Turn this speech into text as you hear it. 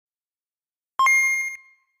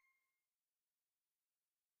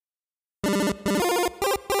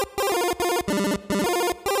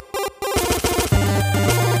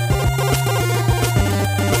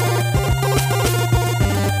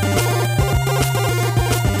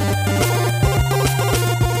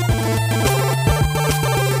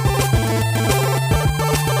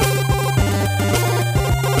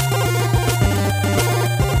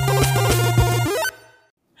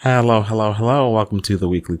Hello, hello, hello. Welcome to the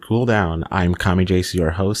weekly cooldown. I'm Kami Jace,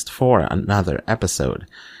 your host for another episode.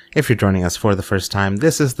 If you're joining us for the first time,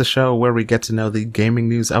 this is the show where we get to know the gaming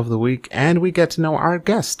news of the week and we get to know our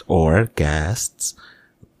guest or guests.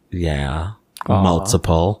 Yeah, Aww.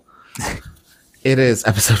 Multiple. It is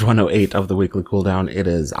episode 108 of the weekly cooldown. It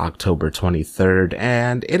is October 23rd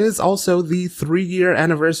and it is also the 3-year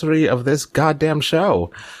anniversary of this goddamn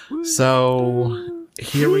show. So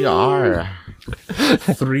here we are.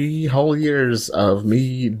 3 whole years of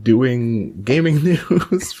me doing gaming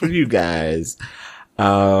news for you guys.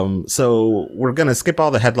 So we're going to skip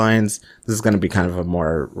all the headlines. This is going to be kind of a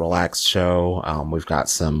more relaxed show. We've got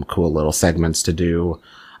some cool little segments to do.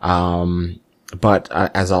 But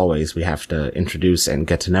as always, we have to introduce and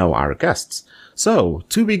get to know our guests. So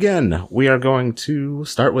to begin, we are going to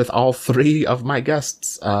start with all 3 of my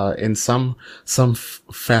guests, in some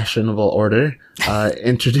fashionable order,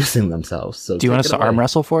 introducing themselves. So do you want us to arm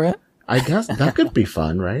wrestle for it? I guess that could be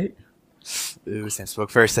fun, right? Ooh, Sam spoke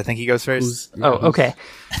first. I think he goes first. Okay.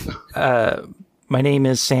 My name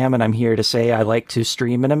is Sam, and I'm here to say I like to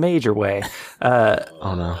stream in a major way.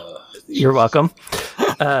 Oh, no. You're welcome.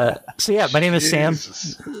 So, yeah, my name is Sam.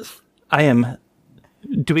 I am...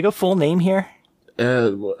 Do we go full name here?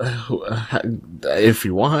 If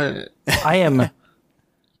you want. I am...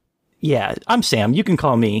 Yeah, I'm Sam. You can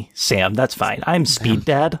call me Sam. That's fine. I'm Speed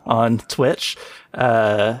Dad on Twitch.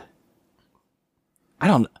 I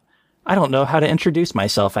don't know how to introduce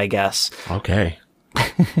myself, I guess. Okay.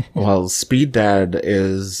 Well, Speed Dad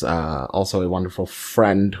is also a wonderful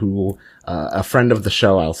friend who, a friend of the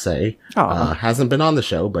show, I'll say. Hasn't been on the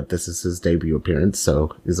show, but this is his debut appearance,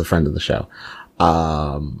 so he's a friend of the show.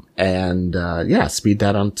 Yeah, Speed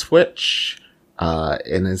Dad on Twitch,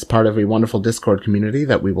 and is part of a wonderful Discord community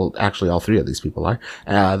that we will, actually all 3 of these people are,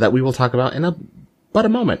 that we will talk about in but a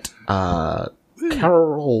moment.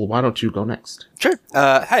 Karol, why don't you go next? Sure.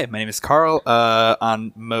 Hi, my name is Karol.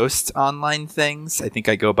 On most online things, I think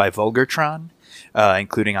I go by Vulgartron,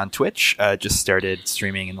 including on Twitch. Just started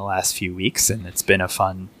streaming in the last few weeks, and it's been a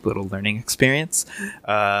fun little learning experience.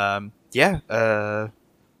 I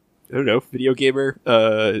don't know, video gamer,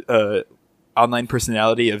 online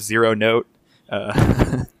personality of 0 note.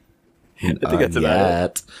 I think that's about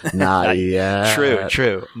it. Not yet.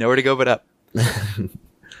 True. Nowhere to go but up.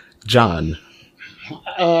 John.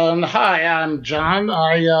 Hi, I'm John.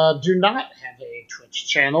 I do not have a Twitch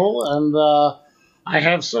channel, and I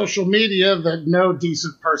have social media that no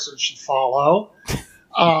decent person should follow.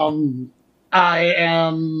 I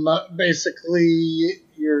am basically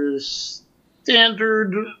your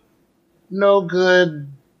standard, no good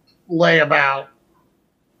layabout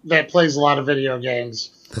that plays a lot of video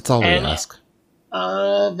games. That's all we ask.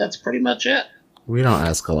 That's pretty much it. We don't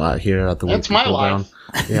ask a lot here at the Weekly That's my Cooldown.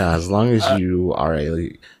 life. Yeah, as long as you are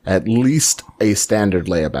at least a standard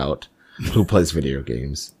layabout who plays video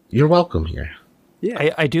games, you're welcome here.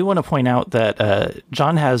 Yeah, I do want to point out that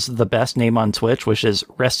John has the best name on Twitch, which is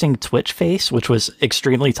Resting Twitch Face, which was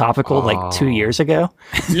extremely topical like 2 years ago.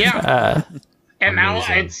 Yeah. And now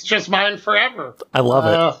it's just mine forever. I love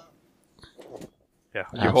it. Yeah,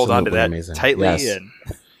 you hold on to that tightly. Yes. And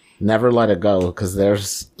never let it go, because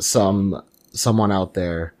there's someone out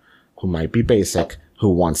there who might be basic who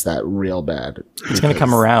wants that real bad. It's going to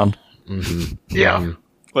come around. Mm-hmm. Yeah.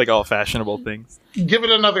 Like all fashionable things. Give it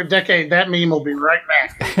another decade, that meme will be right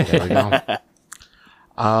back. There we go.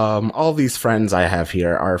 All these friends I have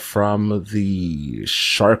here are from the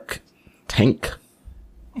Shark Tank.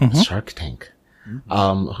 Mm-hmm. Shark Tank.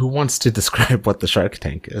 Who wants to describe what the Shark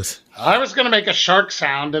Tank is? I was going to make a shark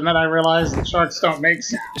sound, and then I realized that sharks don't make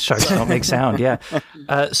sound. Sharks don't make sound, yeah.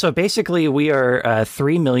 So basically, we are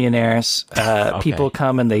 3 millionaires. People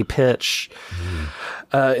come and they pitch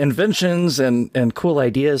inventions and cool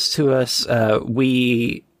ideas to us.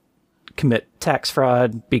 We commit tax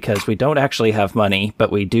fraud because we don't actually have money,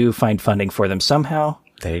 but we do find funding for them somehow.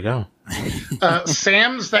 There you go.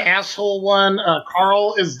 Sam's the asshole one,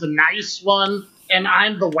 Karol is the nice one, and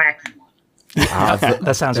I'm the wacky one.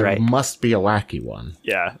 That sounds right. Must be a wacky one.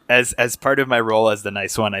 Yeah, as part of my role as the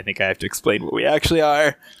nice one, I think I have to explain what we actually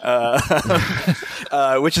are,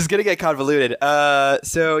 which is going to get convoluted.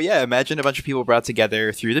 So yeah, imagine a bunch of people brought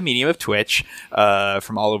together through the medium of Twitch,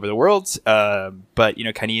 from all over the world, but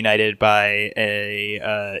kind of united by a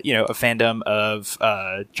fandom of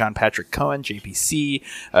John Patrick Cohen, JPC,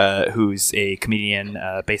 who's a comedian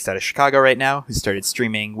based out of Chicago right now, who started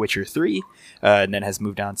streaming Witcher 3. And then has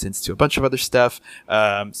moved on since to a bunch of other stuff.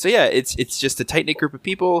 So yeah, it's just a tight knit group of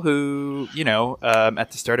people who,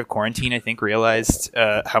 at the start of quarantine, I think realized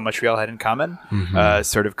how much we all had in common,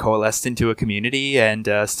 sort of coalesced into a community and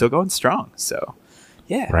still going strong. So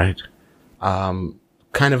Yeah. Right.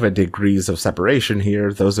 Kind of a degrees of separation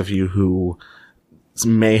here. Those of you who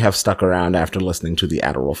may have stuck around after listening to the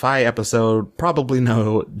Admiral Fi episode probably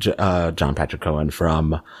know John Patrick Cohen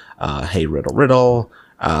from Hey Riddle Riddle.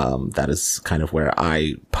 That is kind of where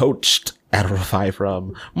I poached Admiral Fi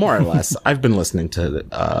from, more or less. I've been listening to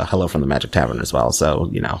Hello from the Magic Tavern as well, so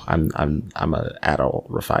you know I'm a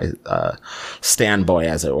Admiral Fi stan boy,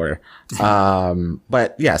 as it were.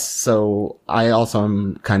 But yes, so I also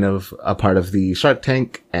am kind of a part of the Shark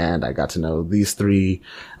Tank, and I got to know these three,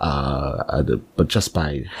 but just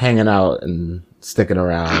by hanging out and sticking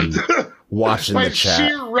around, watching the chat. By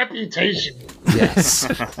sheer reputation. Yes.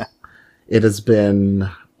 It has been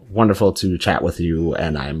wonderful to chat with you,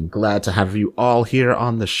 and I'm glad to have you all here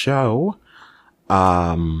on the show.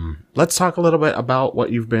 Let's talk a little bit about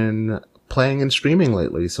what you've been playing and streaming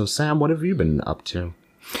lately. So, Sam, what have you been up to?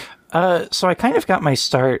 So I kind of got my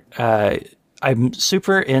start. I'm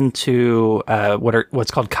super into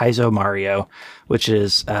what's called Kaizo Mario, which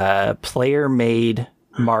is player-made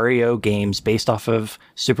Mario games based off of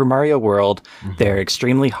Super Mario World. Mm-hmm. They're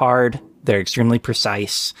extremely hard. They're extremely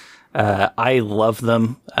precise. I love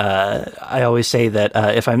them. I always say that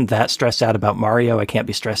if I'm that stressed out about Mario, I can't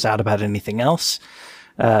be stressed out about anything else,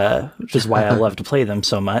 which is why I love to play them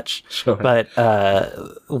so much. Sure. But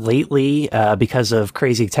lately, because of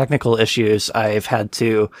crazy technical issues, I've had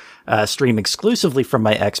to stream exclusively from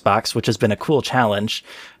my Xbox, which has been a cool challenge.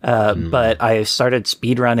 But I started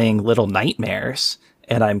speedrunning Little Nightmares,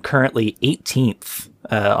 and I'm currently 18th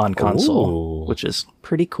on console, which is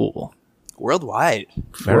pretty cool. Worldwide.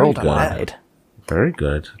 Worldwide. Good. Very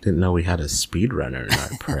good. Didn't know we had a speedrunner in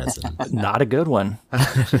our presence. Not a good one.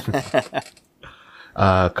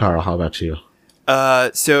 Karol, how about you?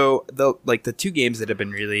 So the two games that have been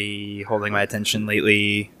really holding my attention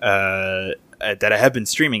lately, that I have been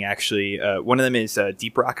streaming actually, one of them is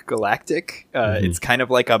Deep Rock Galactic. It's kind of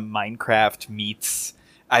like a Minecraft meets,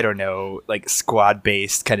 I don't know, like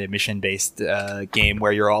squad-based, kind of mission-based game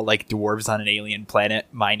where you're all like dwarves on an alien planet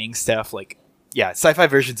mining stuff. Like, yeah, sci-fi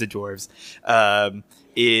versions of dwarves.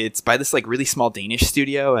 It's by this like really small Danish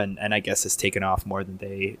studio, and I guess has taken off more than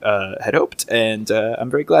they had hoped, and I'm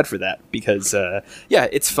very glad for that because yeah,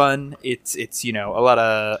 it's fun. It's you know, a lot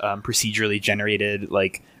of procedurally generated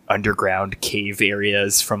like underground cave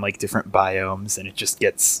areas from like different biomes, and it just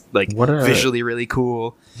gets like visually really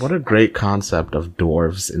cool. What a great concept of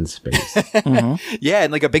dwarves in space. Mm-hmm. Yeah,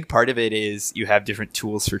 and like a big part of it is you have different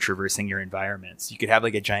tools for traversing your environments. You could have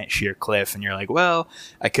like a giant sheer cliff, and you're like, well,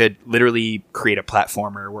 I could literally create a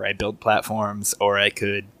platformer where I build platforms, or I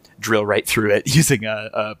could drill right through it using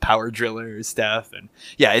a power driller or stuff. And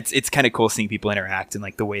yeah, it's kind of cool seeing people interact and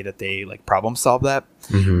like the way that they like problem solve that.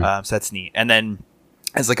 Mm-hmm. So that's neat. And then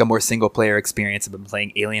as like a more single player experience, I've been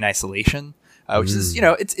playing Alien Isolation, which is, you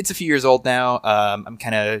know, it's a few years old now. I'm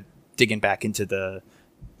kind of digging back into the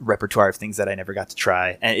repertoire of things that I never got to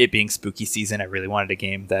try. And it being spooky season, I really wanted a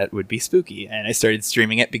game that would be spooky. And I started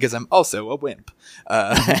streaming it because I'm also a wimp.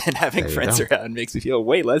 And having friends around makes me feel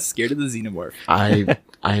way less scared of the xenomorph.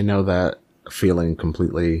 I know that feeling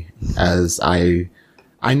completely, as I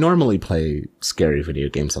normally play scary video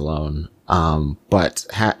games alone. But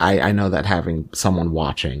I know that having someone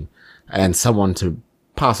watching and someone to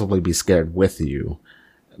possibly be scared with you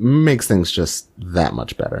makes things just that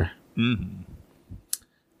much better. Mm-hmm.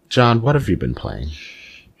 John, what have you been playing?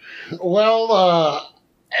 Well,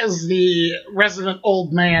 as the resident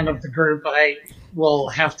old man of the group, I will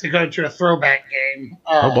have to go to a throwback game.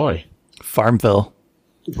 Oh boy. Farmville.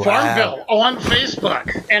 Farmville on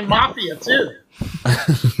Facebook and Mafia too.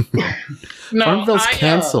 No, Farmville's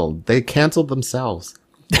canceled. They canceled themselves.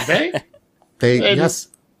 Did they yes.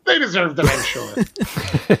 They deserved it, I'm sure.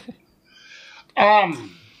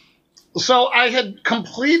 So I had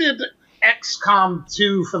completed XCOM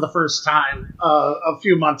 2 for the first time a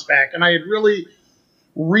few months back, and I had really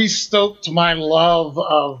restoked my love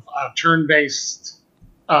of turn-based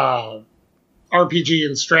RPG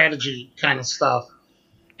and strategy kind of stuff.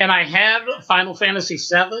 And I had Final Fantasy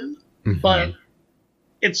VII, but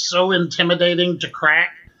it's so intimidating to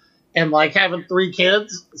crack. And like having 3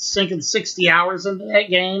 kids, sinking 60 hours into that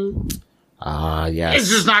game, yes. It's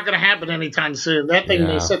just not going to happen anytime soon. That thing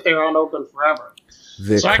may sit there unopened forever.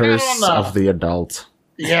 The curse of the adult.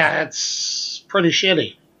 Yeah, it's pretty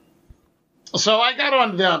shitty. So I got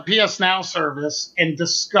on the PS Now service and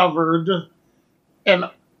discovered an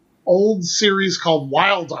old series called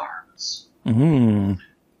Wild Arms. Mm-hmm.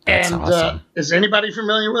 That's awesome. Is anybody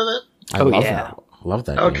familiar with it? I love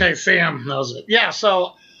that game. Okay, Sam knows it. Yeah,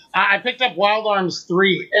 so I picked up Wild Arms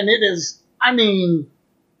 3, and it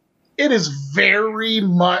is very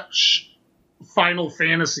much Final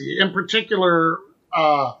Fantasy. In particular,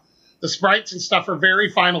 the sprites and stuff are very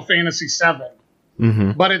Final Fantasy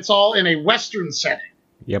VII, but it's all in a Western setting.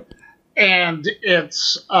 Yep. And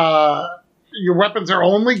it's your weapons are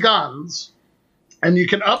only guns, and you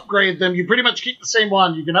can upgrade them. You pretty much keep the same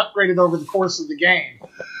one. You can upgrade it over the course of the game.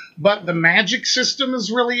 But the magic system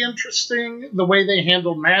is really interesting. The way they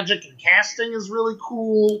handle magic and casting is really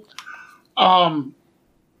cool. I've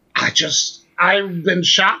been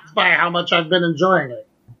shocked by how much I've been enjoying it.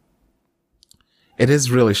 It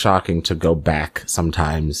is really shocking to go back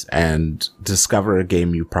sometimes and discover a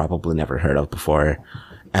game you probably never heard of before.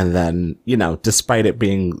 And then, despite it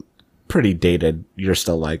being pretty dated, you're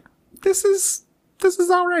still like, this is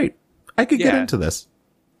all right. I could get into this.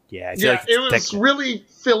 Yeah, it was really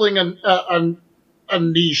filling a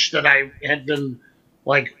niche that I had been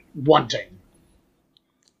wanting.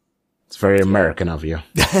 It's very American of you.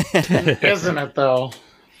 Isn't it, though?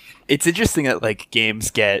 It's interesting that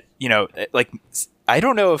games get, I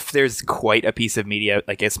don't know if there's quite a piece of media,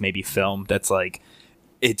 I guess maybe film, that's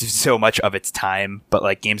it's so much of its time,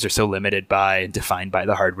 but games are so limited by and defined by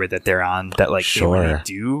the hardware that they're on that they really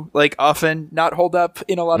do often not hold up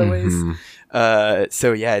in a lot of ways.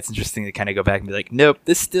 So yeah, it's interesting to kind of go back and be like, nope,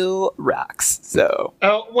 this still rocks. So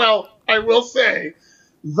well, I will say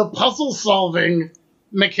the puzzle solving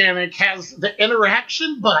mechanic has the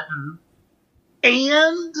interaction button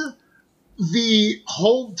and the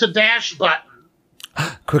hold to dash button.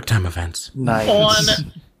 QuickTime events. Nice.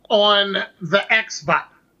 On the X button.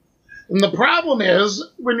 And the problem is,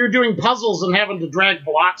 when you're doing puzzles and having to drag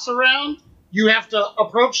blocks around, you have to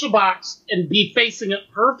approach the box and be facing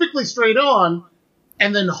it perfectly straight on,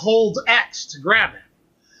 and then hold X to grab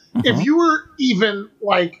it. If you were even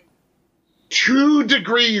 2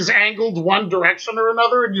 degrees angled one direction or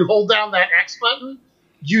another, and you hold down that X button,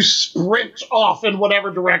 you sprint off in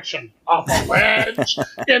whatever direction. Off a ledge,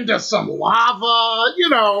 into some lava,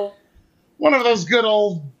 one of those good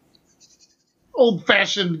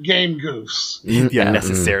old-fashioned game goofs.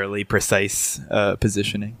 Unnecessarily precise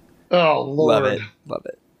positioning. Oh, Lord. Love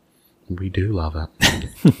it. We do love it.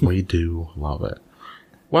 We do love it.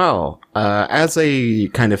 Well, as a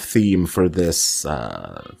kind of theme for this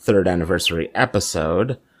 3rd anniversary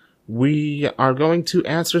episode, we are going to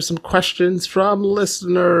answer some questions from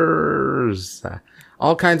listeners.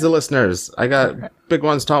 All kinds of listeners. I got big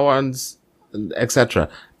ones, tall ones, etc.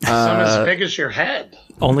 Some as big as your head.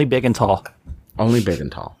 Only big and tall. Only big and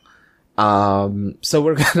tall. So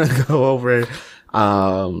we're going to go over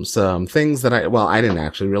some things that I didn't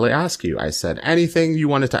actually really ask you. I said, anything you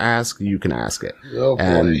wanted to ask, you can ask it. Oh, boy.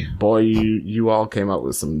 And boy, you all came up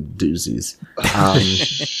with some doozies.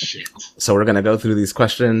 So we're going to go through these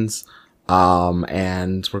questions,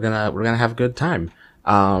 and we're going to have a good time.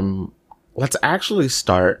 Let's actually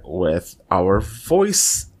start with our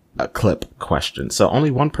voice clip question. So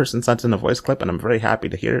only one person sent in a voice clip, and I'm very happy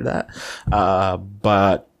to hear that.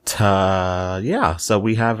 So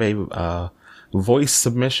we have a voice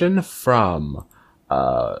submission from,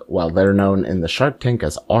 they're known in the Shark Tank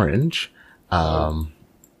as Orange,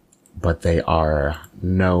 but they are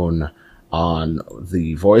known on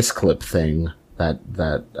the voice clip thing that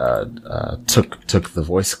took the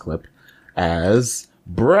voice clip as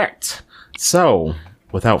Brett. So,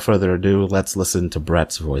 without further ado, let's listen to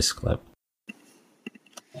Brett's voice clip.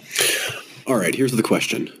 All right, here's the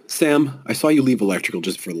question. Sam, I saw you leave electrical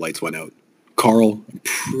just before the lights went out. Karol, I'm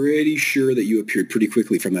pretty sure that you appeared pretty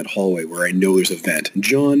quickly from that hallway where I know there's a vent.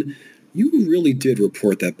 John, you really did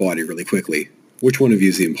report that body really quickly. Which one of you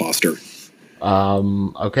is the imposter?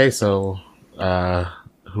 Okay, so,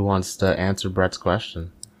 who wants to answer Brett's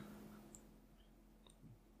question?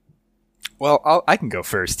 Well, I can go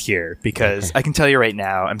first here because I can tell you right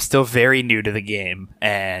now, I'm still very new to the game,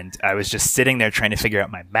 and I was just sitting there trying to figure out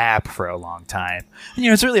my map for a long time. And,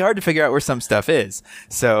 it's really hard to figure out where some stuff is.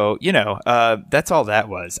 So, that's all that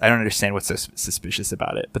was. I don't understand what's so suspicious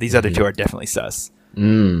about it, but these other two are definitely sus.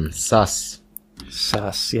 Sus.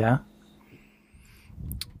 Sus, yeah.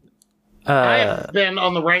 I've been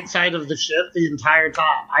on the right side of the ship the entire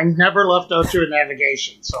time. I never left O2 in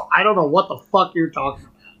navigation, so I don't know what the fuck you're talking about.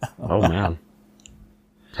 Oh, man.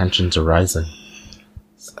 Tensions are rising.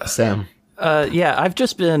 Sam? I've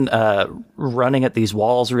just been running at these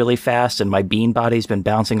walls really fast, and my bean body's been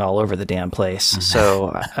bouncing all over the damn place.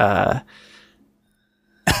 So,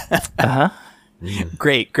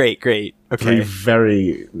 Great. Okay. Three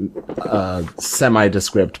very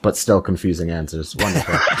semi-descript but still confusing answers.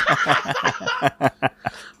 Wonderful.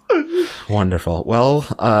 Wonderful. Well,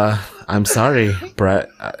 I'm sorry, Brett.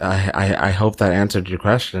 I hope that answered your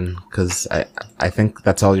question, because I think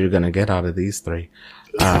that's all you're going to get out of these three.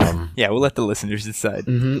 Yeah, we'll let the listeners decide.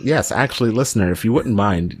 Yes, actually, listener, if you wouldn't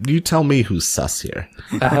mind, you tell me who's sus here.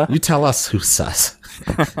 You tell us who's sus.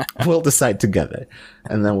 We'll decide together,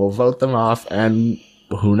 and then we'll vote them off, and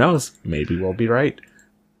who knows? Maybe we'll be right.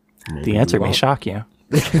 Maybe The answer we may won't. shock you.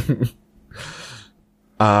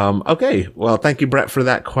 Okay, well, thank you, Brett, for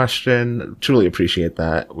that question. Truly appreciate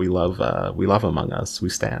that. We love Among Us. We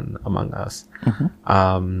stand Among Us.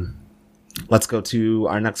 Let's go to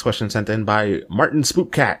our next question sent in by Martin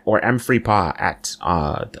Spookcat or MFreePaw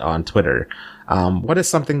on Twitter. What is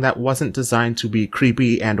something that wasn't designed to be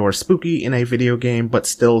creepy and or spooky in a video game, but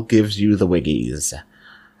still gives you the wiggies?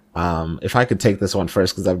 If I could take this one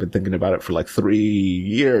first, because I've been thinking about it for like 3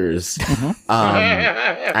 years.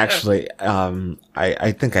 Actually,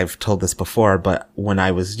 I think I've told this before, but when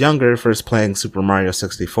I was younger, first playing Super Mario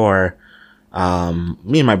 64,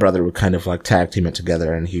 me and my brother would kind of like tag team it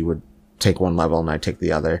together, and he would take one level and I'd take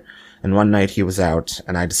the other. And one night he was out,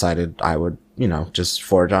 and I decided I would, just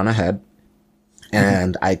forge on ahead.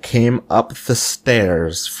 And I came up the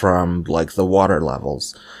stairs from like the water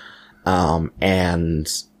levels, and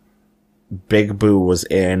Big Boo was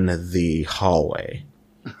in the hallway.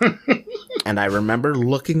 And I remember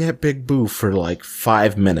looking at Big Boo for like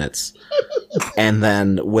 5 minutes. And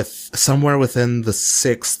then somewhere within the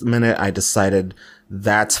 6th minute, I decided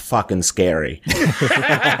that's fucking scary.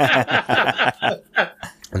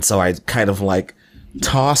 And so I kind of like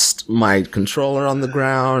tossed my controller on the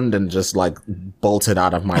ground and just like bolted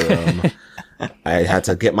out of my room. I had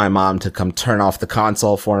to get my mom to come turn off the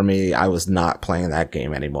console for me. I was not playing that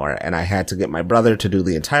game anymore. And I had to get my brother to do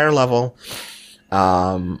the entire level.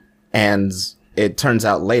 And it turns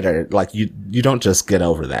out later, like you don't just get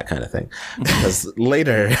over that kind of thing. Because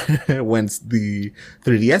later, when the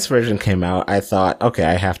 3DS version came out, I thought, okay,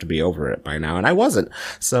 I have to be over it by now. And I wasn't.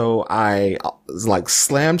 So I like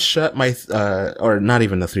slammed shut my, or not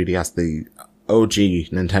even the 3DS, the OG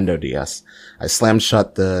Nintendo DS. I slammed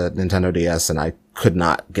shut the Nintendo DS, and I could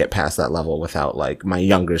not get past that level without like my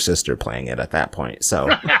younger sister playing it at that point. So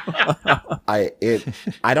I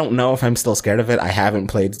don't know if I'm still scared of it. I haven't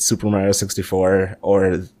played Super Mario 64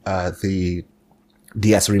 or the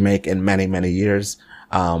DS remake in many, many years.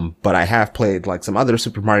 But I have played like some other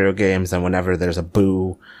Super Mario games, and whenever there's a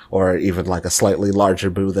Boo or even like a slightly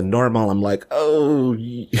larger Boo than normal, I'm like, oh,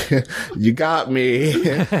 you got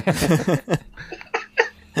me.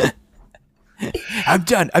 I'm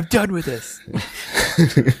done with this.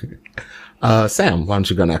 Sam, why don't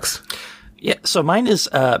you go next? Yeah, so mine is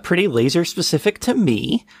pretty laser specific to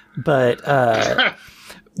me, but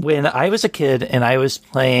when I was a kid and I was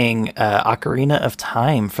playing Ocarina of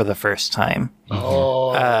Time for the first time,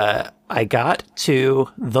 I got to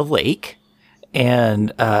the lake,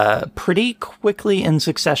 and pretty quickly in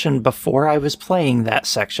succession before I was playing that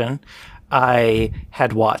section, I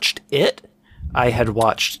had watched it, I had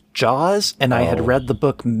watched Jaws, and I had read the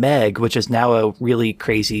book Meg, which is now a really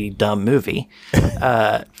crazy, dumb movie.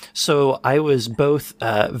 So I was both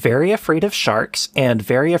very afraid of sharks and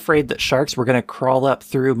very afraid that sharks were going to crawl up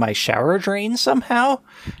through my shower drain somehow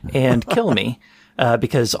and kill me,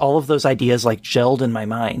 because all of those ideas like gelled in my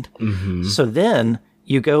mind. Mm-hmm. So then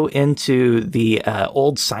you go into the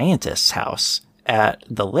old scientist's house at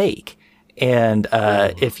the lake, and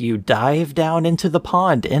if you dive down into the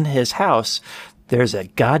pond in his house, there's a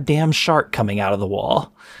goddamn shark coming out of the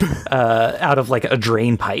wall, out of like a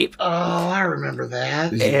drain pipe. Oh, I remember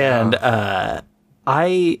that. And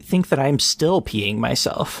I think that I'm still peeing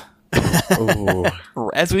myself.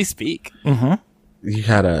 As we speak. Mm-hmm. You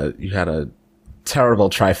had a terrible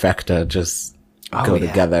trifecta just go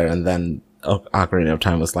together, and then Ocarina of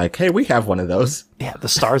Time was like, hey, we have one of those. Yeah, the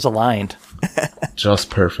stars aligned. Just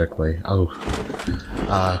perfectly.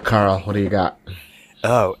 Karol, what do you got?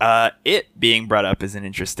 It being brought up is an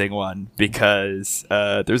interesting one because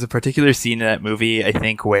there's a particular scene in that movie, I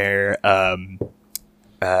think, where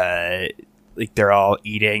like they're all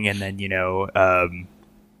eating, and then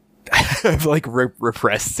I've like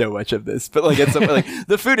repressed so much of this, but like at some point, like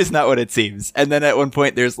the food is not what it seems, and then at one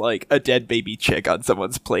point there's like a dead baby chick on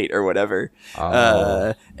someone's plate or whatever.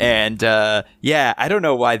 I don't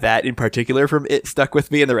know why that in particular from it stuck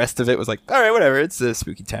with me, and the rest of it was like, all right, whatever, it's a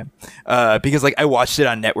spooky time. Because like I watched it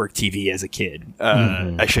on network TV as a kid.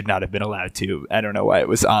 I should not have been allowed to. I don't know why it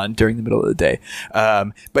was on during the middle of the day.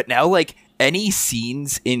 But now like any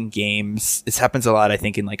scenes in games, this happens a lot, I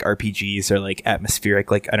think, in like RPGs or like atmospheric,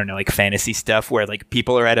 like, I don't know, like fantasy stuff where like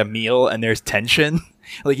people are at a meal and there's tension.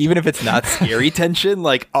 Like, even if it's not scary tension,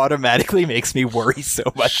 like automatically makes me worry so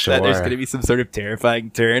much that there's going to be some sort of terrifying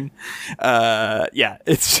turn.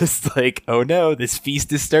 It's just like, oh no, this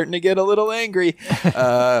feast is starting to get a little angry.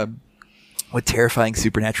 what terrifying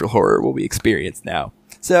supernatural horror will we experience now?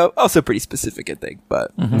 So also pretty specific, I think,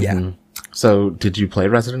 but yeah. So, did you play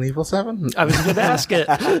Resident Evil 7? I was going to ask it.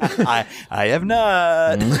 I have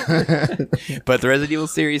not. But the Resident Evil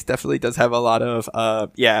series definitely does have a lot of,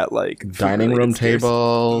 like... Dining room scares.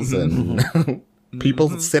 tables and people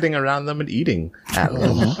sitting around them and eating at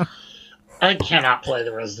them. I cannot play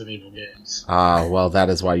the Resident Evil games. Well, that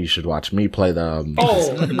is why you should watch me play them.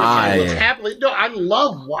 I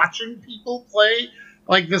love watching people play,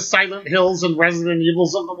 like the Silent Hills and Resident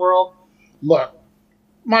Evils of the world. Look,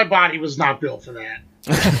 my body was not built for that.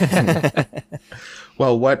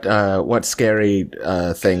 Well, what scary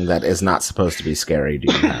thing that is not supposed to be scary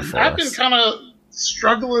do you have for I've us? been kind of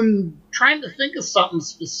struggling, trying to think of something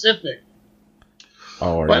specific.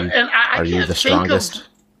 Oh, are I you can't the think strongest?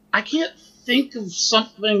 I can't think of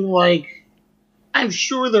something like... I'm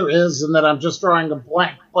sure there is, and that I'm just drawing a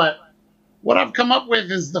blank, but what I've come up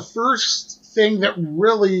with is the first thing that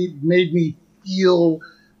really made me feel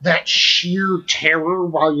that sheer terror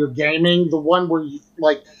while you're gaming, the one where you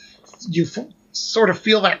sort of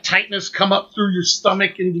feel that tightness come up through your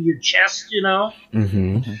stomach into your chest, you know?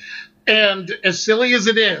 Mm-hmm. And as silly as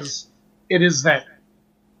it is that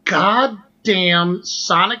goddamn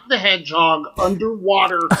Sonic the Hedgehog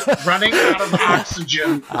underwater running out of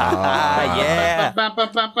oxygen. Yeah.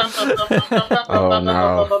 Oh,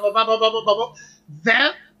 no.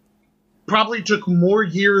 That probably took more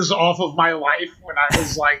years off of my life when I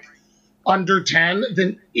was like under 10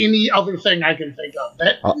 than any other thing I can think of.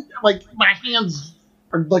 That like my hands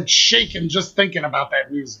are like shaking just thinking about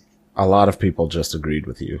that music. A lot of people just agreed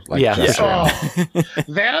with you. Like, Yeah. just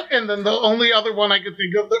That, and then the only other one I could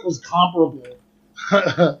think of that was comparable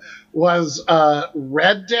was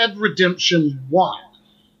Red Dead Redemption 1.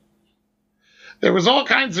 There was all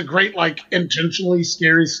kinds of great, like, intentionally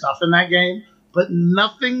scary stuff in that game, but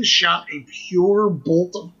nothing shot a pure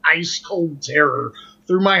bolt of ice-cold terror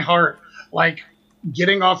through my heart, like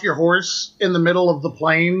getting off your horse in the middle of the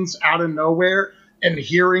plains out of nowhere and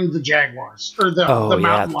hearing the jaguars, or the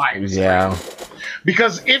mountain lions. Yeah.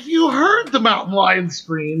 Because if you heard the mountain lion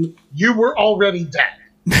scream, you were already dead.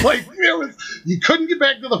 Like, you couldn't get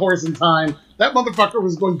back to the horse in time. That motherfucker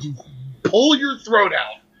was going to pull your throat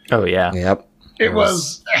out. Oh, yeah. Yep. It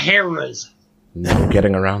was hair-raising. No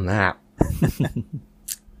getting around that.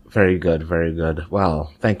 Very good, very good.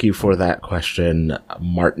 Well, thank you for that question,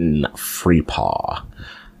 Martin Freepaw.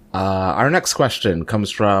 Our next question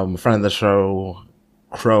comes from friend of the show,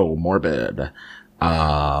 Crow Morbid.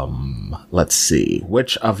 Let's see.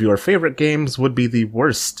 Which of your favorite games would be the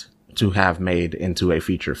worst to have made into a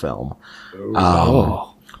feature film?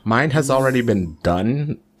 Mine has already been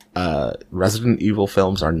done. Resident Evil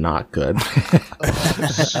films are not good.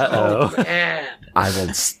 So bad. I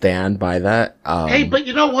will stand by that. Hey, but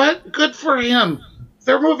you know what? Good for him.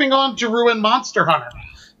 They're moving on to ruin Monster Hunter.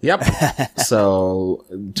 Yep. So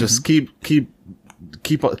just keep the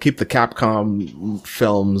Capcom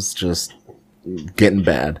films just getting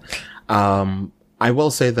bad. I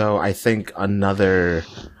will say though, I think another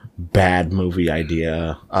bad movie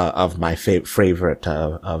idea of my favorite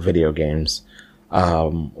video games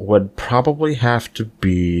would probably have to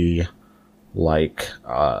be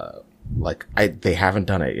they haven't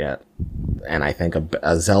done it yet, and I think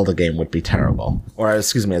a Zelda game would be terrible, or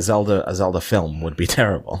excuse me, a Zelda film would be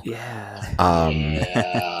terrible. Yeah.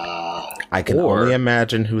 I can only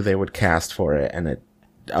imagine who they would cast for it, and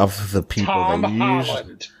of the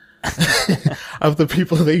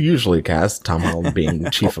people they usually cast, Tom Holland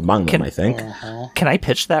being chief among them, I think. Can I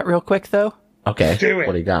pitch that real quick, though? Okay, Do it.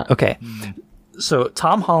 what do you got? Okay. So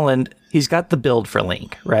Tom Holland, he's got the build for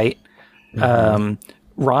Link, right?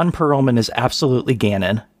 Ron Perlman is absolutely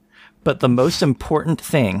Ganon, but the most important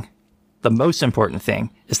thing is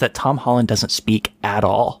that Tom Holland doesn't speak at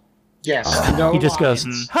all. Yes. No He just goes,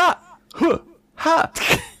 lines. ha, huh, ha.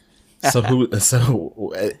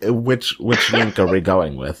 Which Link are we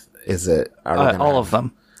going with? Is it All of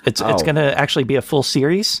them. It's going to actually be a full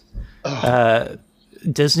series.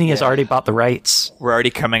 Disney has already bought the rights. We're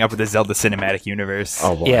already coming up with a Zelda cinematic universe.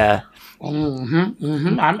 Oh boy. Yeah.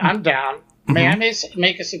 I'm down. May I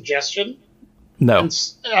make a suggestion? No.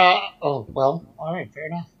 Well, all right, fair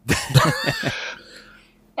enough.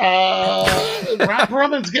 Ron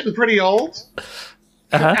Perlman's getting pretty old.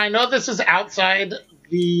 I know this is outside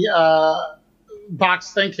the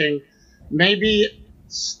box thinking. Maybe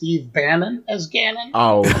Steve Bannon as Ganon?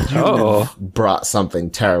 Oh, you brought something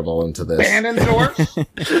terrible into this. Ganondorf?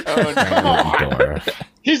 Ganondorf.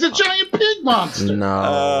 He's a giant pig monster.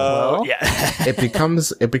 No. Yeah. It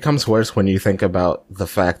becomes worse when you think about the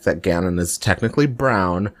fact that Ganon is technically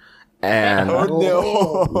brown And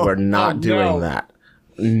we're not doing that.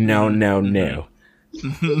 No.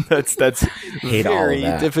 That's Hate all of very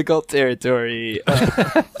that. difficult territory.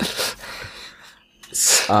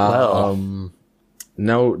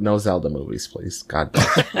 No Zelda movies, please. God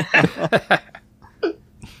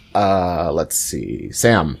damn. Let's see.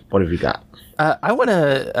 Sam, what have you got? I want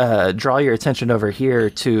to draw your attention over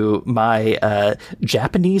here to my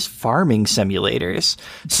Japanese farming simulators.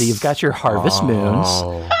 So you've got your Harvest Moons,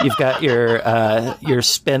 you've got your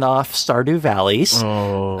spin-off Stardew Valleys.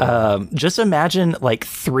 Just imagine like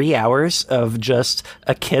 3 hours of just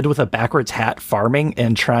a kid with a backwards hat farming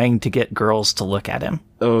and trying to get girls to look at him.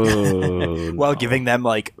 While giving them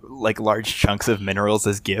like large chunks of minerals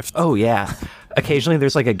as gifts. Oh yeah. Occasionally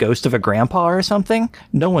there's like a ghost of a grandpa or something.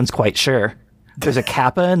 No one's quite sure. There's a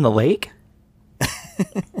kappa in the lake.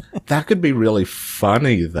 That could be really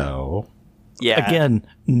funny, though. Yeah. Again,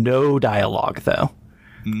 no dialogue though.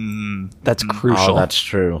 That's crucial. Oh, that's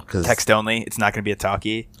true. Text only. It's not going to be a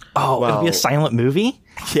talkie. Oh, it'll be a silent movie?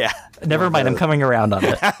 Yeah. Never mind, I'm coming around on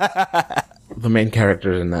it. The main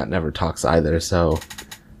character in that never talks either, so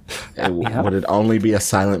would it only be a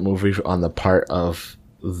silent movie on the part of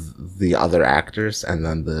the other actors, and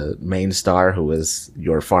then the main star, who is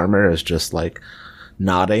your farmer, is just like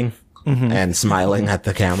nodding and smiling at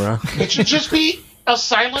the camera? It should just be a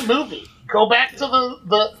silent movie. Go back to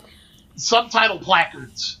the subtitle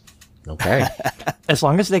placards. Okay. As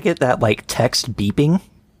long as they get that like text beeping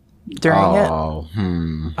during it,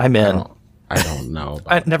 I'm in. I don't know.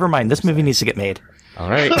 Never mind. This movie needs to get made. All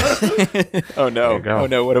right. Oh no. go. Oh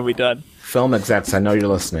no, what have we done? Film execs, I know you're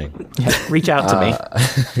listening. Reach out to me.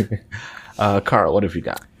 Karol, what have you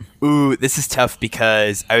got? Ooh, this is tough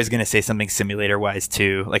because I was going to say something simulator-wise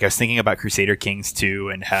too. Like I was thinking about Crusader Kings 2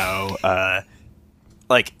 and how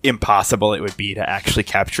like impossible it would be to actually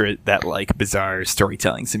capture that like bizarre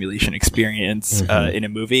storytelling simulation experience in a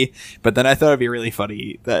movie. But then I thought it'd be really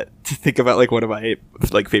funny to think about like one of my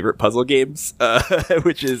like favorite puzzle games,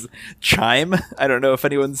 which is Chime. I don't know if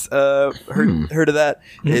anyone's heard of that.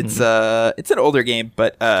 It's an older game,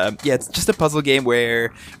 but yeah, it's just a puzzle game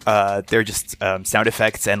where there are just sound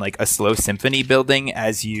effects and like a slow symphony building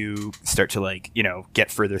as you start to like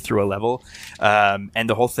get further through a level, and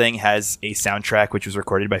the whole thing has a soundtrack which was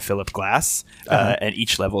recorded by Philip Glass, and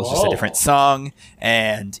each level is just a different song.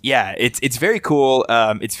 And yeah, it's very cool.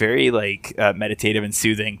 It's very like meditative and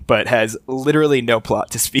soothing, but has literally no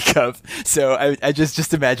plot to speak of. So I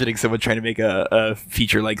just imagining someone trying to make a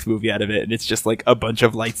feature length movie out of it, and it's just like a bunch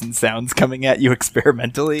of lights and sounds coming at you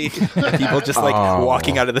experimentally, and people just like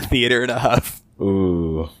walking out of the theater in a huff.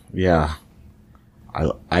 Ooh, yeah.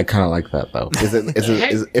 I kind of like that though.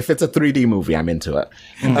 If it's a 3D movie, I'm into it.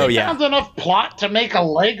 Oh yeah, found enough plot to make a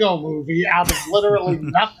Lego movie out of literally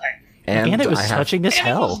nothing. And it was touching as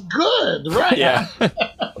hell. It was good, right? Yeah.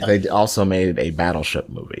 They also made a Battleship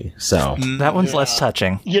movie, so That one's less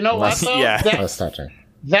touching. You know what? Though? Yeah. less touching.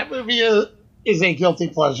 That movie is a guilty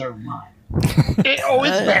pleasure of mine.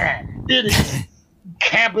 It's bad. It is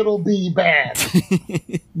capital B bad,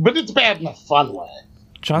 but it's bad in a fun way.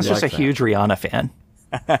 John's You just like a that. huge Rihanna fan.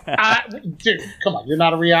 Dude, come on, you're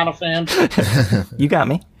not a Rihanna fan? You got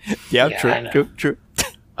me. Yeah, Yeah, I know. true.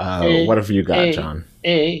 What have you got, John?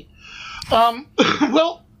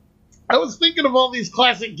 Well, I was thinking of all these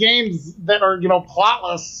classic games that are,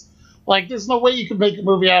 plotless. Like, there's no way you could make a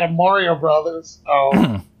movie out of Mario Brothers.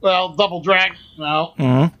 Oh, well, Double Dragon. No.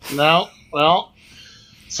 No. Well,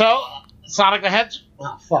 so, Sonic the Hedgehog.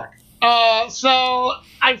 Oh, fuck. So,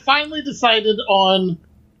 I finally decided on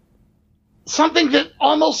something that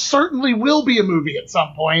almost certainly will be a movie at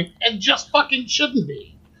some point, and just fucking shouldn't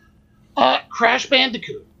be. Crash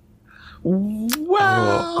Bandicoot.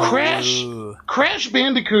 Well, Crash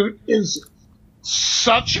Bandicoot is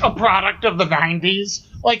such a product of the 90s.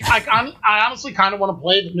 Like, I honestly kind of want to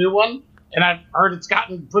play the new one, and I've heard it's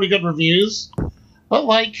gotten pretty good reviews. But,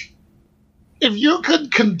 like, if you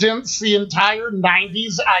could condense the entire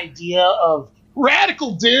 90s idea of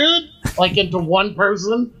radical dude, like, into one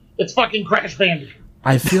person, it's fucking Crash Bandicoot.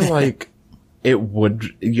 I feel like it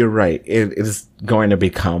would. You're right. It is going to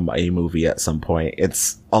become a movie at some point.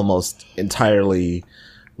 It's almost entirely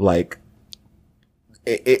like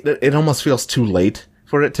it almost feels too late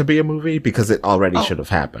for it to be a movie because it already should have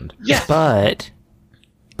happened. Yeah.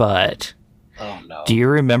 But Oh, no. do you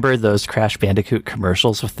remember those Crash Bandicoot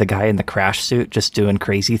commercials with the guy in the crash suit just doing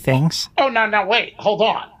crazy things? Oh, no, wait. Hold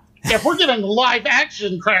on. If we're getting live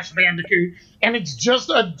action Crash Bandicoot and it's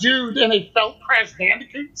just a dude in a felt Crash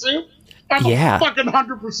Bandicoot suit, I'm Yeah. fucking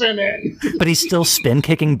 100% in. But he's still spin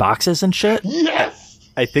kicking boxes and shit? Yes.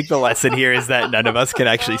 I think the lesson here is that none of us can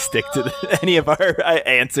actually stick to any of our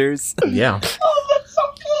answers. Yeah. Oh, that's so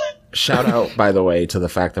good. Shout out, by the way, to the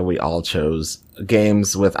fact that we all chose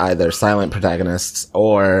games with either silent protagonists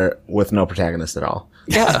or with no protagonist at all.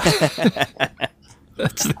 Yeah.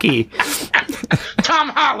 That's the key. Tom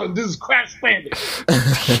Holland is Crash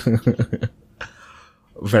Bandicoot.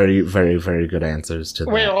 Very, very, very good answers to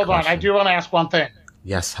that. Wait, hold on. question. I do want to ask one thing.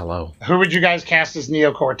 Yes, hello. Who would you guys cast as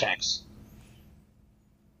Neo Cortex?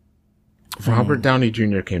 Robert Downey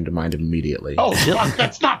Jr. came to mind immediately. Oh, fuck,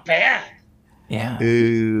 that's not bad. Yeah.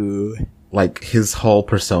 Ooh. Like, his whole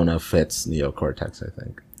persona fits Neo Cortex, I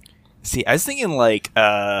think. See, I was thinking like,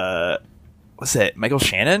 what's it, Michael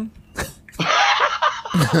Shannon?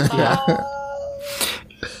 Yeah.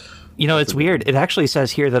 You know, it's weird. It actually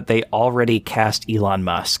says here that they already cast Elon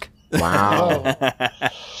Musk. Wow.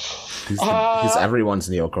 Oh. He's everyone's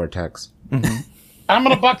Neo Cortex. I'm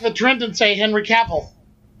going to buck the trend and say Henry Cavill.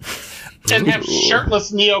 And have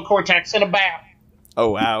shirtless Neo Cortex in a bath. Oh,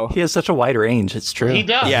 wow. He has such a wide range. It's true. He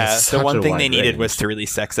does. Yeah, It's the such one a thing they wide needed range. was to really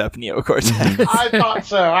sex up Neo Cortex. I thought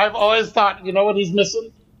so. I've always thought, you know what he's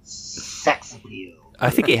missing? Sex appeal. I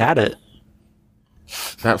think he had it.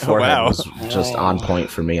 That forehead wow. was just on point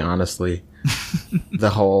for me, honestly. The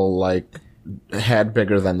whole, like, head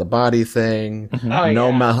bigger than the body thing. Oh,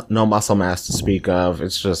 yeah. No muscle mass to speak of.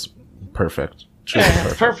 It's just perfect. Truly Yeah,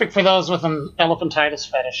 perfect. perfect for those with an elephantitis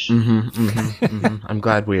fetish. I'm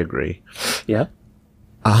glad we agree. Yeah.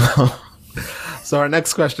 So our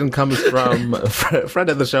next question comes from a friend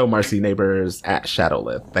of the show, Marcy Neighbors at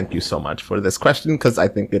Shadowlith. Thank you so much for this question, because I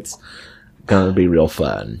think it's going to be real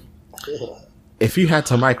fun. If you had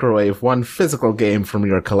to microwave one physical game from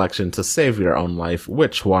your collection to save your own life,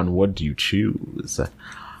 which one would you choose?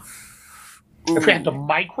 If we had to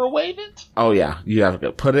microwave it? Oh yeah, you have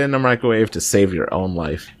to put it in a microwave to save your own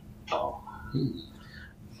life. Oh.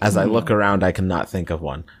 As I look around, I cannot think of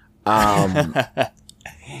one. I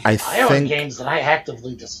I own think games that I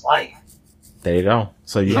actively dislike. there you go.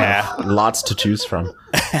 So you have lots to choose from.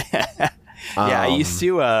 Yeah, I used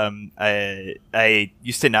to. I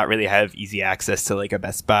used to not really have easy access to like a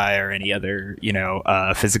Best Buy or any other,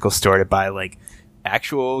 physical store to buy like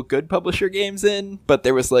actual good publisher games in. But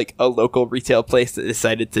there was like a local retail place that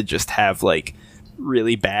decided to just have like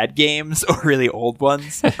really bad games or really old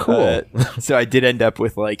ones. Cool. So I did end up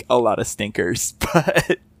with like a lot of stinkers.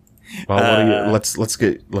 But Well, what do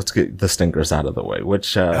you, let's get the stinkers out of the way.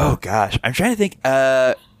 Which oh gosh, I'm trying to think.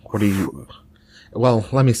 what do you? Well,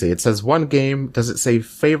 let me see. It says one game. Does it say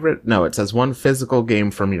favorite? No, it says one physical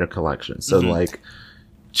game from your collection. So like,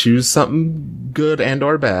 choose something good and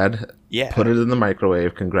or bad. Yeah. Put it in the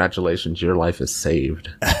microwave. Congratulations, your life is saved.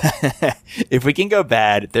 If we can go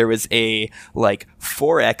bad, there was a like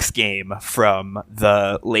 4X game from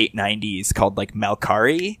the late 90s called like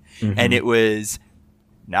Malkari, and it was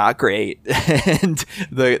not great. And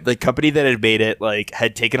the company that had made it like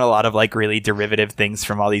had taken a lot of like really derivative things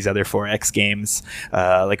from all these other 4X games,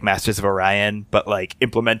 like Masters of Orion, but like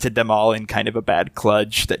implemented them all in kind of a bad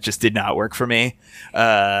kludge that just did not work for me.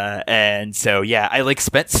 And so yeah, I like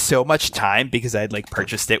spent so much time because I had like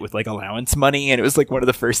purchased it with like allowance money, and it was like one of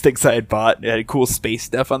the first things I had bought. It had cool space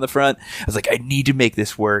stuff on the front. I was like, I need to make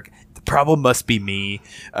this work. The problem must be me.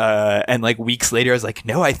 And like weeks later, I was like,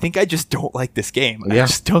 no, I think I just don't like this game. I Yeah.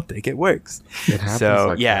 just don't think it works. It happens So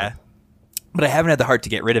like yeah, that. but I haven't had the heart to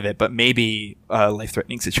get rid of it. But maybe a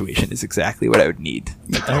life-threatening situation is exactly what I would need.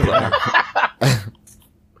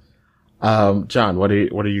 John, what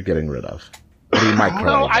are you getting rid of? What are you microwaving?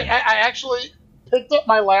 No, I actually picked up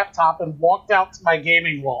my laptop and walked out to my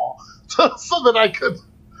gaming wall so that I could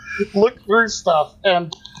look through stuff.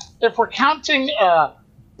 And if we're counting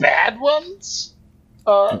bad ones,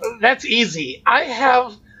 that's easy. I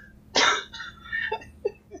have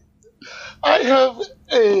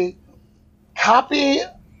a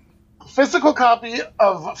physical copy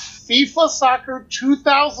of FIFA Soccer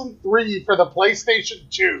 2003 for the PlayStation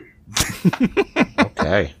 2.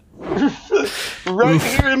 Okay. Right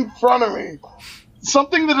here in front of me.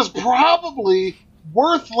 Something that is probably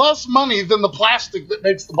worth less money than the plastic that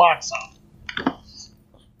makes the box up.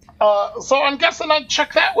 So I'm guessing I'd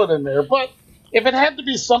chuck that one in there. But if it had to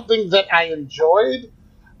be something that I enjoyed,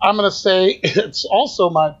 I'm going to say it's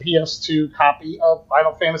also my PS2 copy of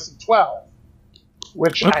Final Fantasy XII,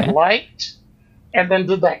 which I liked, and then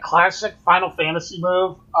did that classic Final Fantasy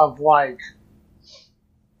move of like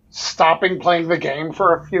stopping playing the game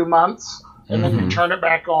for a few months, and then you turn it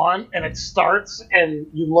back on, and it starts, and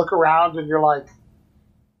you look around, and you're like,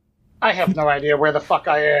 I have no idea where the fuck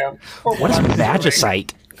I am. Or What is I'm doing.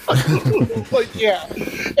 Magicite? Like, yeah.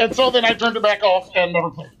 And so then I turned it back off and never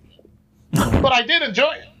played it. but I did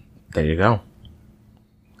enjoy it. There you go.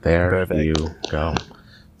 You go.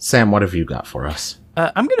 Sam, what have you got for us?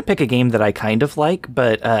 I'm going to pick a game that I kind of like,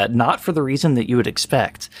 but not for the reason that you would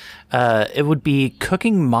expect. It would be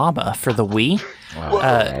Cooking Mama for the Wii. Wow.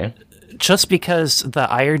 Okay. Just because the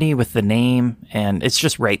irony with the name, and it's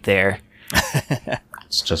just right there.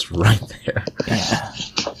 It's just right there. Yeah.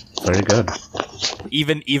 Very good.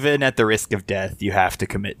 Even at the risk of death, you have to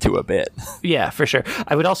commit to a bit. Yeah, for sure.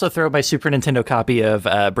 I would also throw my Super Nintendo copy of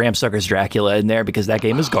Bram Stoker's Dracula in there because that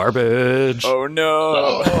game is garbage. Oh no!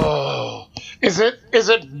 Oh. Is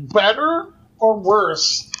it better or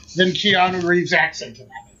worse than Keanu Reeves' accent in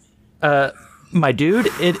that movie? My dude,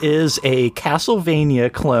 it is a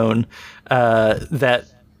Castlevania clone that,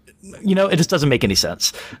 it just doesn't make any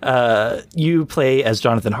sense. You play as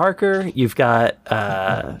Jonathan Harker. You've got,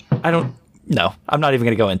 I'm not even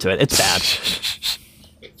going to go into it. It's bad.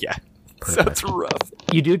 Yeah, sounds rough.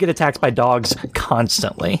 You do get attacked by dogs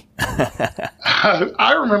constantly.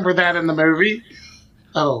 I remember that in the movie.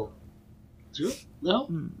 Oh. No?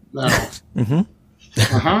 No. Mm-hmm.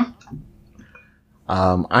 Uh-huh.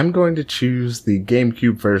 I'm going to choose the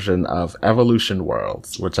GameCube version of Evolution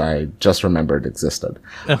Worlds, which I just remembered existed.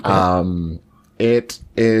 Okay. It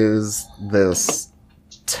is this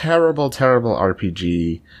terrible, terrible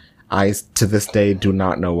RPG. I, to this day, do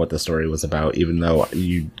not know what the story was about, even though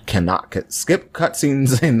you cannot skip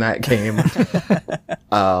cutscenes in that game.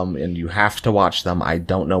 And you have to watch them. I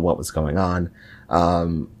don't know what was going on.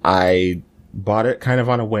 I bought it kind of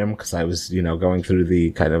on a whim because I was, going through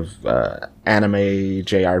the kind of anime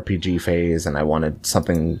JRPG phase, and I wanted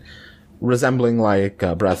something resembling like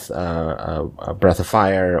Breath of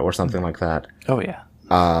Fire or something like that. Oh yeah.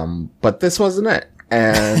 But this wasn't it.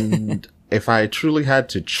 And if I truly had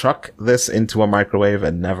to chuck this into a microwave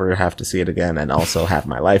and never have to see it again, and also have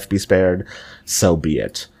my life be spared, so be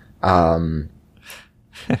it. IGN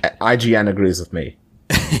agrees with me.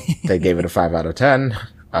 They gave it a 5 out of 10.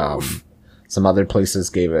 Some other places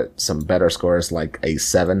gave it some better scores, like a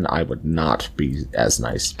 7. I would not be as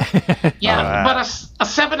nice. Yeah, but a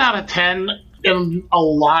 7 out of 10 in a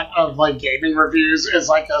lot of gaming reviews is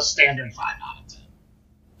like a standard 5 out of 10.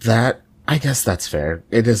 That, I guess that's fair.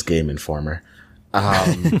 It is Game Informer.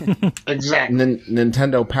 Exactly.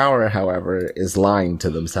 Nintendo Power, however, is lying to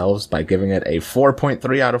themselves by giving it a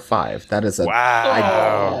 4.3 out of 5. That is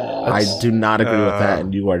Wow. I do not agree with that,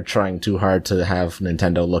 and you are trying too hard to have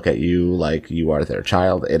Nintendo look at you like you are their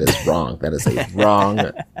child. It is wrong. That is a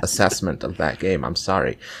wrong assessment of that game. I'm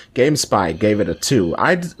sorry. GameSpy gave it a 2.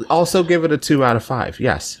 I'd also give it a 2 out of 5.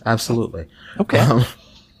 Yes, absolutely. Okay.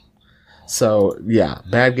 So yeah,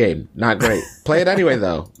 bad game, not great. Play it anyway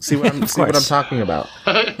though. See what I'm talking about.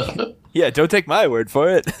 Yeah, don't take my word for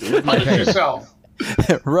it. Play it yourself.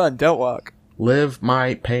 Run, don't walk. Live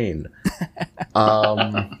my pain.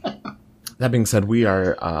 That being said, we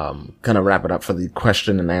are gonna wrap it up for the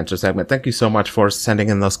question and answer segment. Thank you so much for sending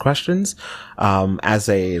in those questions. As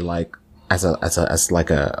a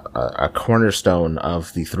cornerstone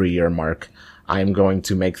of the 3-year mark, I'm going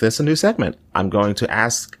to make this a new segment. I'm going to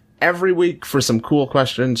ask every week for some cool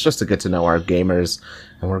questions just to get to know our gamers,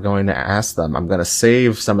 and we're going to ask them. I'm going to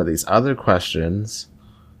save some of these other questions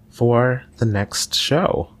for the next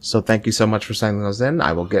show. So thank you so much for sending those in.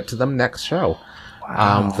 I will get to them next show.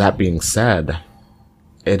 Wow. That being said,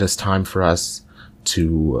 it is time for us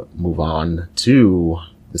to move on to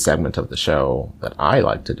the segment of the show that I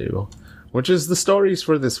like to do, which is the stories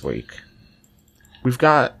for this week. We've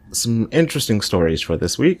got some interesting stories for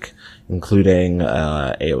this week, including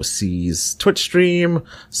AOC's Twitch stream,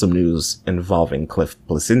 some news involving Cliff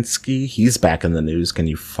Bleszinski. He's back in the news. Can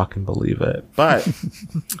you fucking believe it? But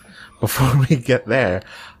before we get there,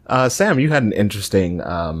 Sam, you had an interesting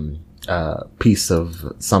piece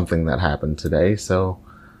of something that happened today. So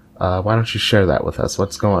why don't you share that with us?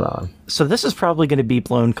 What's going on? So this is probably going to be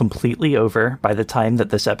blown completely over by the time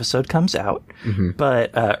that this episode comes out. Mm-hmm.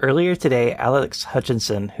 But earlier today, Alex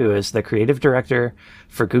Hutchinson, who is the creative director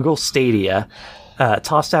for Google Stadia,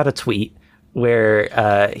 tossed out a tweet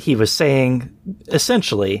where he was saying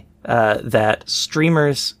essentially that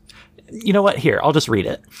streamers... You know what? Here, I'll just read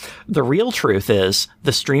it. The real truth is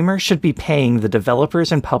the streamers should be paying the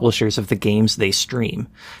developers and publishers of the games they stream.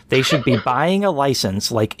 They should be buying a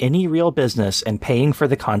license like any real business and paying for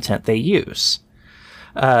the content they use.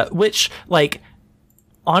 Which,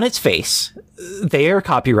 on its face, they are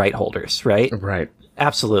copyright holders, right? Right.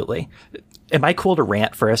 Absolutely. Am I cool to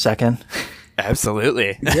rant for a second?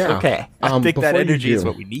 Absolutely. Yeah. Okay. I think that energy is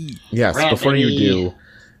what we need. Yes, before you do...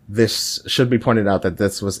 This should be pointed out that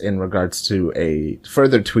this was in regards to a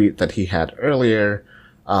further tweet that he had earlier,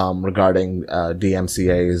 regarding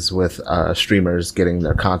DMCA's with streamers getting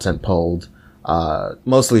their content pulled,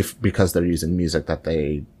 mostly because they're using music that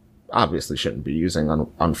they obviously shouldn't be using,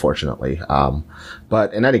 unfortunately.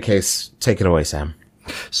 But in any case, take it away, Sam.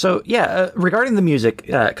 So yeah, regarding the music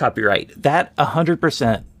copyright, that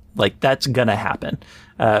 100%, like, that's gonna happen.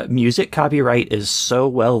 Music copyright is so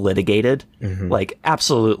well litigated, like,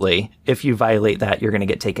 absolutely, if you violate that, you're gonna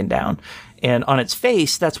get taken down. And on its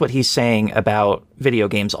face, that's what he's saying about video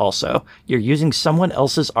games also. You're using someone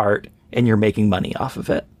else's art and you're making money off of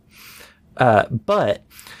it. But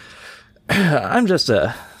I'm just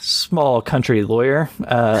a small country lawyer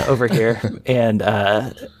over here, and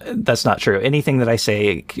that's not true. Anything that I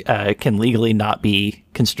say can legally not be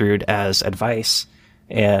construed as advice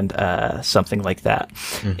and something like that.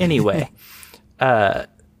 Anyway,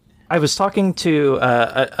 I was talking to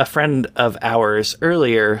a friend of ours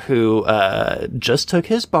earlier who just took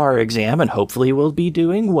his bar exam and hopefully will be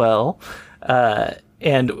doing well.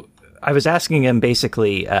 And I was asking him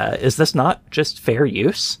basically, is this not just fair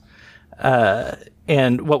use?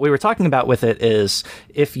 And what we were talking about with it is,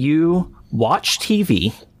 if you watch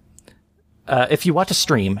TV, if you watch a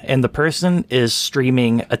stream and the person is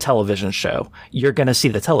streaming a television show, you're going to see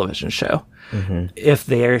the television show. If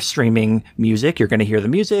they're streaming music, you're going to hear the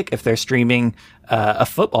music. If they're streaming a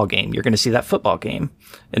football game, you're going to see that football game,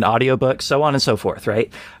 an audiobook, so on and so forth,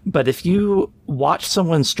 right? But if you watch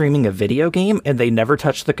someone streaming a video game and they never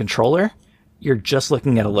touch the controller, you're just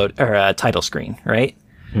looking at a title screen, right?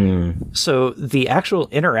 So the actual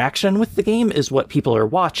interaction with the game is what people are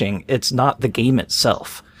watching. It's not the game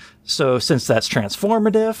itself. So since that's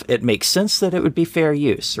transformative, it makes sense that it would be fair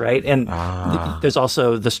use, right? And there's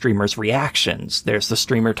also the streamer's reactions. There's the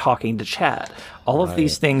streamer talking to chat. All of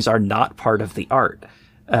these things are not part of the art.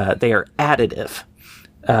 They are additive,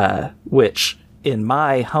 which, in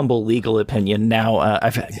my humble legal opinion, now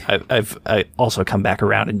I've also come back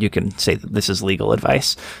around, and you can say that this is legal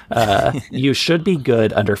advice. You should be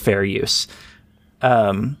good under fair use.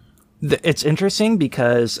 It's interesting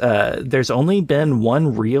because there's only been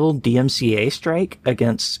one real DMCA strike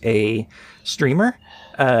against a streamer,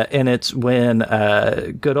 and it's when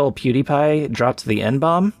good old PewDiePie dropped the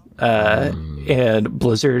N-bomb, and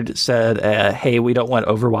Blizzard said, hey, we don't want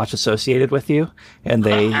Overwatch associated with you, and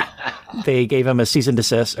they gave him a cease and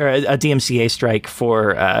desist, or a DMCA strike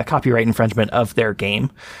for copyright infringement of their game.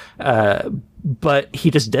 But he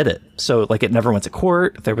just did it, so like it never went to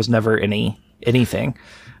court. There was never anything.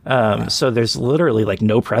 So there's literally like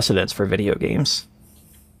no precedence for video games.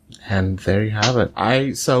 And there you have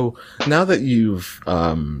it. So now that you've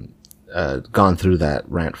gone through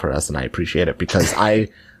that rant for us, and I appreciate it, because I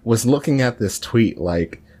was looking at this tweet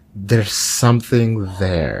like, there's something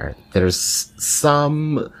there. There's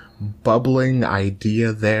some bubbling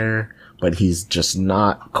idea there, but he's just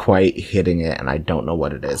not quite hitting it, and I don't know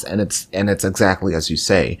what it is. And it's exactly as you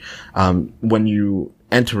say. When you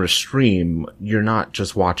enter a stream, you're not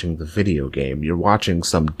just watching the video game. You're watching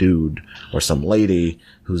some dude or some lady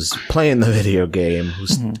who's playing the video game,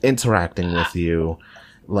 who's interacting with you,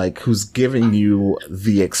 like who's giving you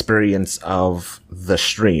the experience of the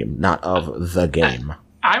stream, not of the game.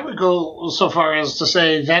 I would go so far as to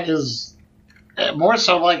say that is more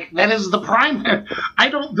so like that is the primary.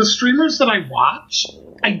 The streamers that I watch,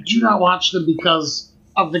 I do not watch them because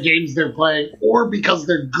of the games they're playing or because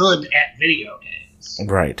they're good at video games.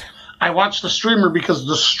 Right. I watch the streamer because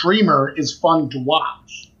the streamer is fun to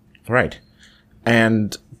watch. Right.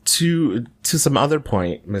 And to some other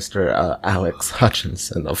point, Mr. Alex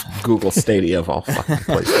Hutchinson of Google Stadia of all fucking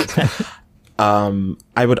places,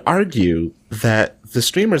 I would argue that the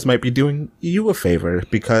streamers might be doing you a favor,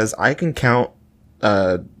 because I can count,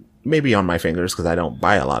 maybe on my fingers, because I don't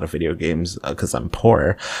buy a lot of video games because I'm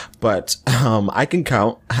poor, but I can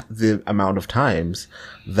count the amount of times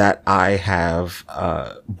that I have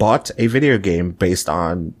bought a video game based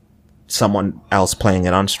on someone else playing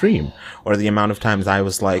it on stream, or the amount of times I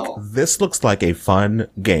was like, this looks like a fun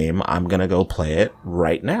game, I'm gonna go play it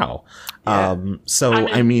right now. Yeah.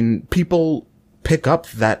 I mean, people pick up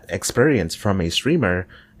that experience from a streamer,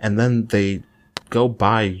 and then they go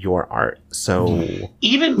buy your art. So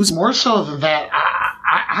even more so than that,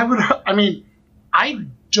 I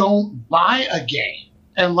don't buy a game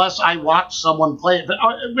unless I watch someone play it, but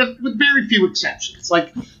with very few exceptions.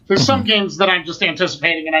 Like, there's some games that I'm just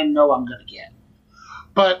anticipating and I know I'm going to get.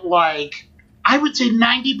 But, like, I would say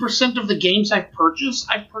 90% of the games I've purchased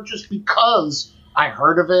because I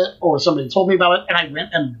heard of it or somebody told me about it, and I went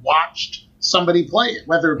and watched somebody play it,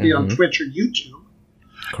 whether it be on Twitch or YouTube.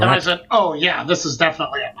 Correct. And I said, oh, yeah, this is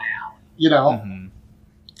definitely up my alley, you know?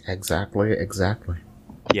 Exactly.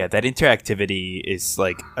 Yeah, that interactivity is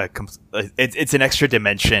like it's an extra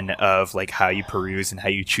dimension of like how you peruse and how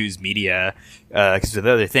you choose media. Because with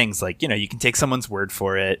other things, like, you know, you can take someone's word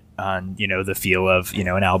for it on, you know, the feel of, you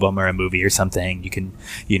know, an album or a movie or something. You can,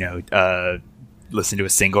 you know, listen to a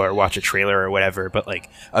single or watch a trailer or whatever. But like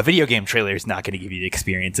a video game trailer is not going to give you the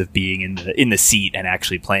experience of being in the seat and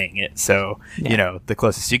actually playing it. So, you know, the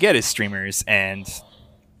closest you get is streamers, and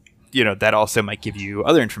you know, that also might give you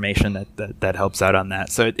other information that helps out on that.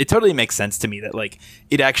 So it totally makes sense to me that like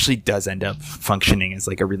it actually does end up functioning as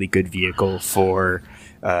like a really good vehicle for,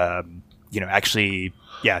 you know, actually,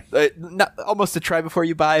 not almost a try before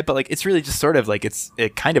you buy, but like it's really just sort of like it's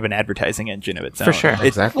kind of an advertising engine of its own. For sure.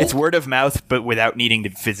 Exactly. It's word of mouth, but without needing to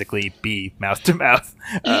physically be mouth to mouth.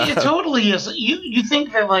 It totally is. You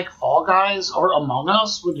think that like Fall Guys or Among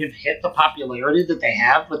Us would have hit the popularity that they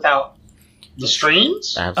have without the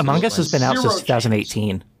streams? Absolutely. Among Us has been out Zero since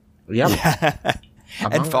 2018. Yep.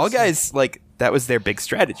 And Fall Guys, like that was their big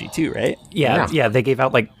strategy too, right? Yeah, they gave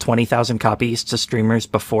out like 20,000 copies to streamers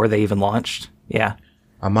before they even launched. Yeah.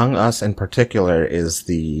 Among Us in particular is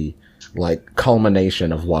the like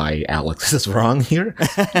culmination of why Alex is wrong here.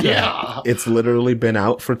 Yeah. It's literally been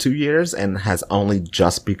out for 2 years and has only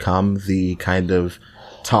just become the kind of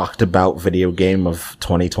talked about video game of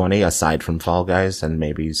 2020, aside from Fall Guys and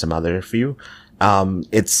maybe some other few.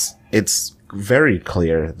 It's very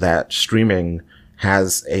clear that streaming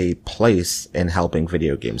has a place in helping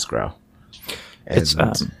video games grow. It's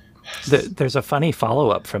there's a funny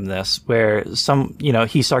follow-up from this where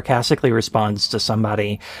he sarcastically responds to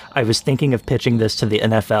somebody, I was thinking of pitching this to the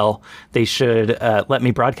NFL. They should let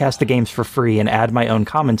me broadcast the games for free and add my own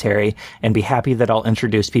commentary and be happy that I'll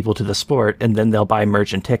introduce people to the sport, and then they'll buy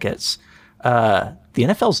merch and tickets. The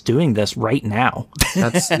NFL's doing this right now.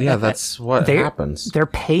 That's what happens. They're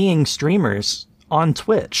paying streamers on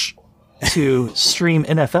Twitch to stream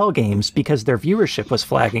NFL games because their viewership was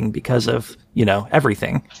flagging because of,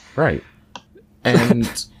 everything. Right. And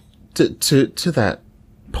to that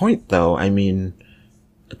point though, I mean,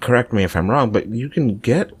 correct me if I'm wrong, but you can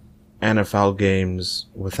get NFL games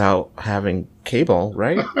without having cable,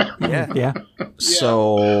 right? Yeah.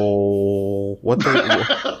 So what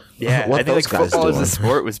Yeah, what I think like football doing? as a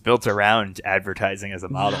sport was built around advertising as a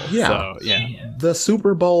model. Yeah. So, yeah. The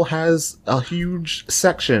Super Bowl has a huge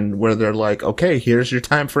section where they're like, okay, here's your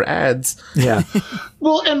time for ads. Yeah.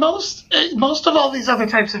 Well, and most of all these other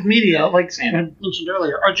types of media, like Sam had mentioned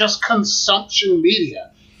earlier, are just consumption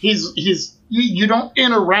media. You don't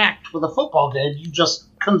interact with a football game; you just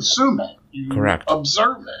consume it. You Correct.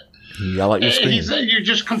 Observe it. You yell at your screen. You're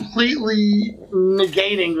just completely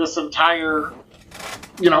negating this entire,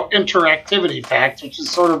 interactivity fact, which is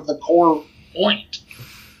sort of the core point.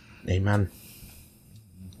 Amen.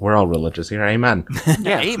 We're all religious here. Amen.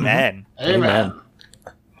 Yeah. Amen. Amen.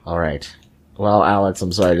 All right. Well, Alex,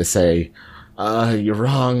 I'm sorry to say, you're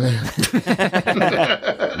wrong. You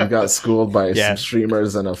got schooled by some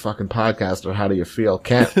streamers and a fucking podcaster. How do you feel?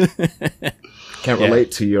 Can't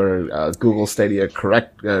relate to your Google Stadia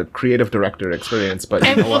creative director experience, but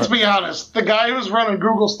And let's be honest, the guy who's running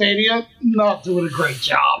Google Stadia, not doing a great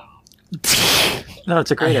job. No, it's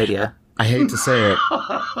a great idea. I hate to say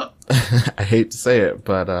it.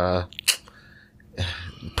 But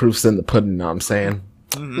proof's in the pudding, know what I'm saying?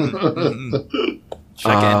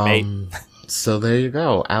 Check in, mate. So there you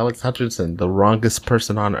go. Alex Hutchinson, the wrongest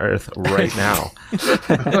person on earth right now.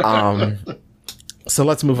 So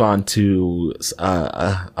let's move on to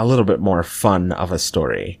a little bit more fun of a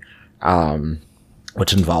story,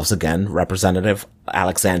 which involves, again, Representative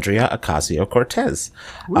Alexandria Ocasio-Cortez.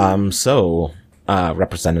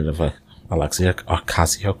 Representative Alexia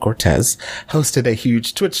Ocasio-Cortez hosted a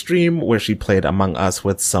huge Twitch stream where she played Among Us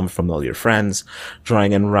with some familiar friends,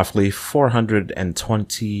 drawing in roughly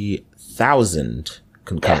 420,000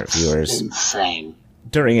 concurrent viewers. Insane.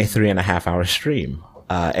 During a 3.5-hour stream.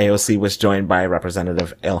 AOC was joined by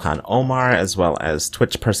Representative Ilhan Omar, as well as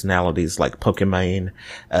Twitch personalities like Pokimane,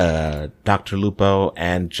 Dr. Lupo,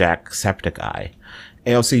 and Jacksepticeye.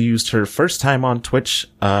 AOC used her first time on Twitch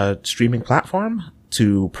streaming platform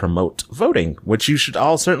to promote voting, which you should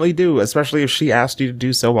all certainly do, especially if she asked you to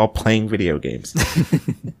do so while playing video games.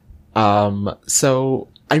 So,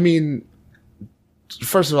 I mean,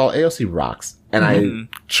 first of all, AOC rocks. And I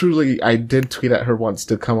did tweet at her once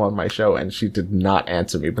to come on my show, and she did not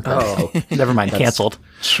answer me. But that's Never mind, canceled.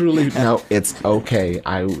 Truly, no, it's okay.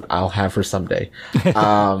 I'll have her someday.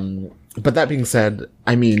 But that being said,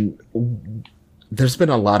 I mean, there's been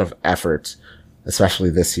a lot of effort,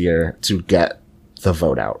 especially this year, to get the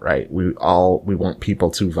vote out, right? We want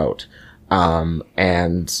people to vote.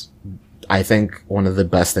 And I think one of the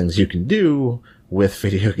best things you can do with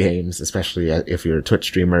video games, especially if you're a Twitch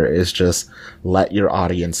streamer, is just let your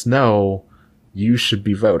audience know you should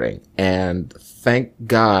be voting. And thank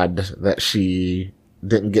God that she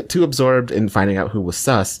didn't get too absorbed in finding out who was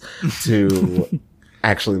sus to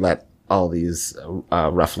actually let all these,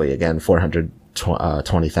 roughly, again,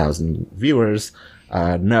 420,000 viewers,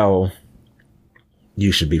 know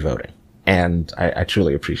you should be voting. And I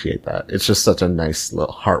truly appreciate that. It's just such a nice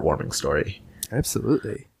little heartwarming story.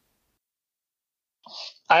 Absolutely.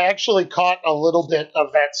 I actually caught a little bit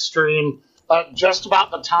of that stream just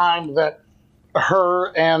about the time that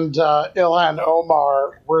her and Ilhan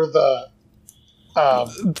Omar were the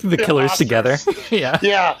killers together. Yeah.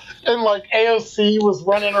 Yeah. And like AOC was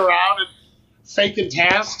running around and faking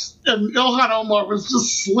tasks, and Ilhan Omar was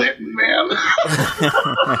just slitting, man.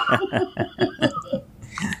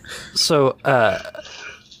 So,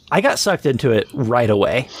 I got sucked into it right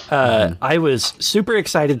away. I was super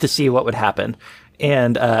excited to see what would happen.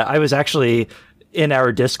 And I was actually in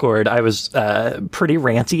our Discord, I was pretty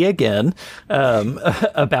ranty again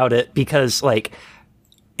about it because, like,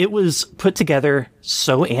 it was put together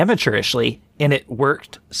so amateurishly and it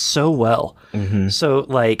worked so well. Mm-hmm. So,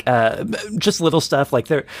 like, just little stuff like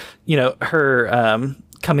there, you know, her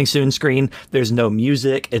coming soon screen, there's no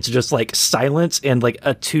music. It's just like silence and like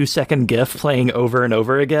a 2-second GIF playing over and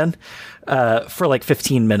over again for like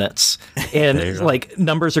 15 minutes. And like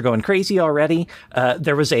numbers are going crazy already.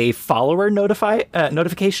 There was a follower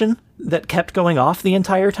notification that kept going off the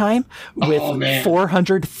entire time with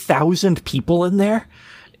 400,000 people in there.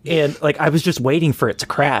 And like I was just waiting for it to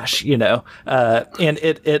crash, you know. And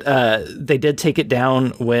they did take it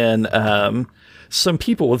down when some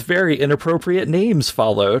people with very inappropriate names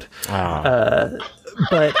followed. But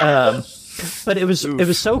it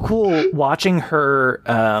was so cool watching her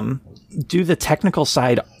do the technical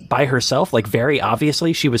side by herself. Like very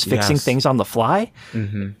obviously she was fixing things on the fly.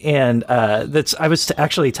 Mm-hmm. And I was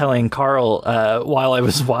actually telling Karol while I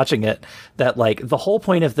was watching it that like the whole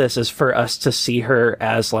point of this is for us to see her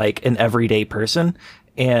as like an everyday person.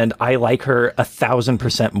 And I like her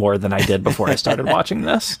 1,000% more than I did before I started watching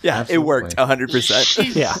this. Yeah, Absolutely. It worked 100%.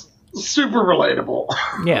 She's yeah, super relatable.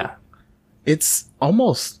 Yeah, it's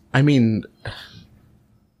almost, I mean,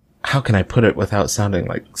 how can I put it without sounding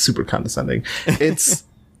like super condescending? It's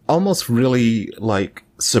almost really like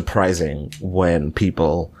surprising when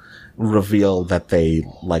people reveal that they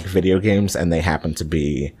like video games and they happen to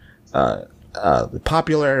be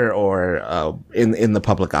popular or in the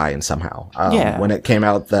public eye and somehow. When it came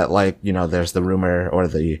out that like, you know, there's the rumor or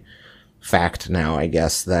the fact now, I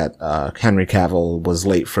guess, that Henry Cavill was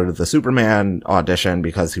late for the Superman audition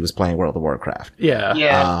because he was playing World of Warcraft. Yeah.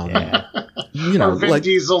 You know, or Vin like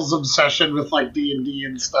Diesel's obsession with like D&D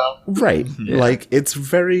and stuff. Right. Yeah. Like it's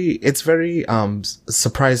very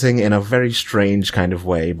surprising in a very strange kind of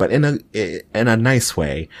way, but in a nice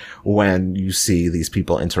way when you see these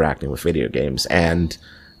people interacting with video games. And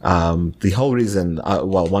the whole reason,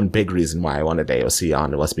 one big reason why I wanted AOC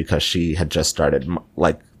on was because she had just started,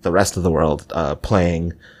 like the rest of the world,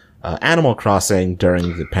 playing Animal Crossing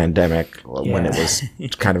during the pandemic when it was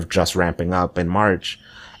kind of just ramping up in March.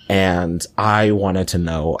 And I wanted to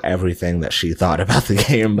know everything that she thought about the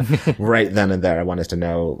game right then and there. I wanted to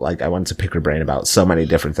know, like, I wanted to pick her brain about so many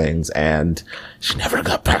different things, and she never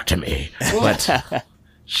got back to me. But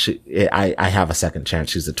I have a second chance.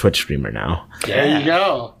 She's a Twitch streamer now. There you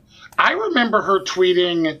go. I remember her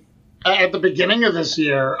tweeting at the beginning of this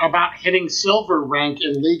year about hitting silver rank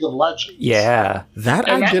in League of Legends. Yeah. That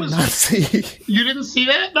I did not see. You didn't see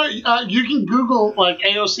that? No, you can Google, like,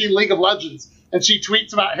 AOC League of Legends. And she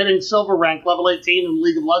tweets about hitting silver rank level 18 in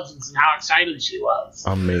League of Legends and how excited she was.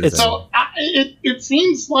 Amazing. So it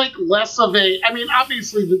seems like less of a... I mean,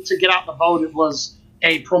 obviously, to get out the vote, it was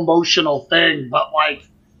a promotional thing. But, like,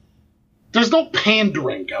 there's no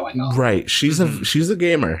pandering going on. Right. She's a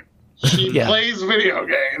gamer. She plays video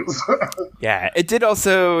games. Yeah, it did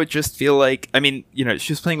also just feel like, I mean, you know,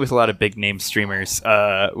 she was playing with a lot of big name streamers,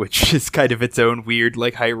 which is kind of its own weird,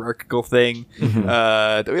 like, hierarchical thing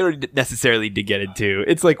that we don't necessarily need to get into.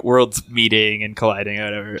 It's like worlds meeting and colliding or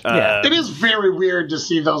whatever. It is very weird to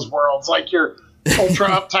see those worlds, like your ultra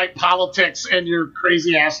uptight politics and your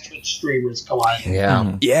crazy ass Twitch streamers colliding.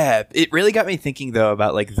 Yeah. Yeah, it really got me thinking, though,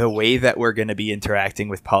 about, like, the way that we're going to be interacting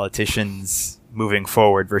with politicians moving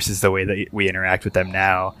forward versus the way that we interact with them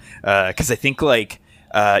now. Because I think, like,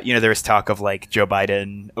 there was talk of like Joe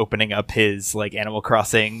Biden opening up his like Animal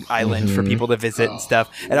Crossing island for people to visit and stuff.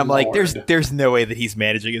 And I'm like, there's no way that he's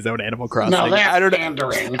managing his own Animal Crossing. No, that's I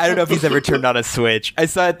don't know if he's ever turned on a Switch. I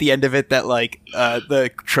saw at the end of it that like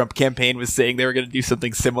the Trump campaign was saying they were going to do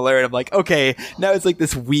something similar, and I'm like, okay, now it's like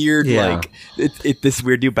this weird like this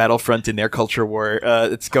weird new battlefront in their culture war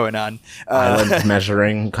that's going on. Island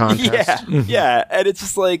measuring contest. Yeah, and it's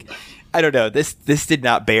just like, I don't know. This did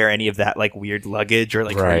not bear any of that like weird luggage or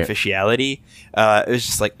like artificiality. It was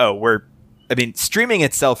just like, streaming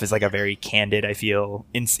itself is like a very candid, I feel,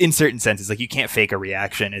 in certain senses. Like you can't fake a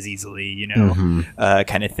reaction as easily,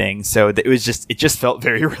 kind of thing. So it just felt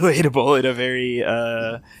very relatable in a very,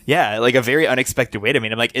 like a very unexpected way to me.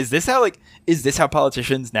 And I'm like, is this how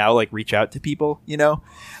politicians now like reach out to people,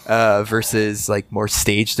 versus like more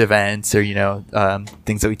staged events or,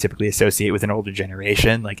 things that we typically associate with an older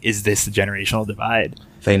generation? Like, is this the generational divide?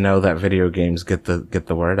 They know that video games get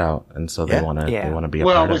the word out, and so they want to be a part of it.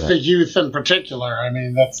 Well, with the youth in particular, I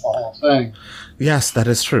mean, that's the whole thing. Yes, that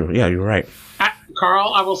is true. Yeah, you're right.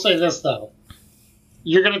 Carl, I will say this though: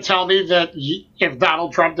 you're going to tell me that if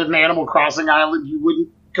Donald Trump did an Animal Crossing island, you wouldn't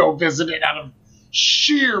go visit it out of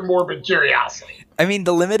sheer morbid curiosity? I mean,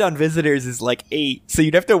 the limit on visitors is like 8, so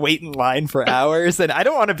you'd have to wait in line for hours, and I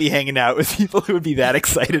don't want to be hanging out with people who would be that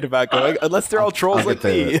excited about going, unless they're all trolls like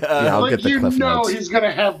me. I'll get the cliff notes. He's going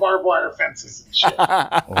to have barbed wire fences and shit.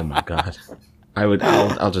 Oh my god.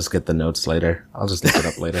 I'll just get the notes later. I'll just look it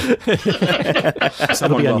up later.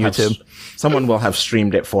 Someone will on YouTube. Someone will have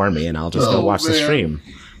streamed it for me, and I'll just go watch the stream.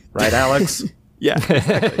 Right, Alex? Yeah.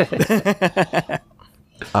 Exactly.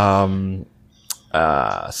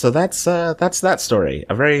 So that's that story.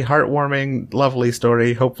 A very heartwarming, lovely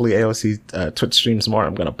story. Hopefully AOC Twitch streams more.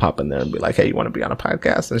 I'm gonna pop in there and be like, hey, you want to be on a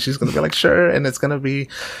podcast? And she's gonna be like, sure. And it's gonna be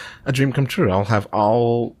a dream come true. I'll have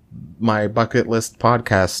all my bucket list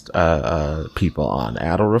podcast people on.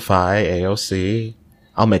 Adel Rafai, AOC.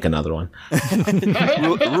 I'll make another one.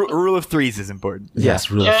 Rule of threes is important.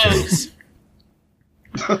 Yes, rule of threes.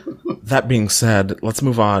 That being said, let's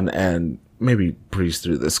move on and maybe breeze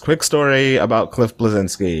through this quick story about Cliff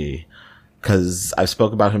Bleszinski, because I've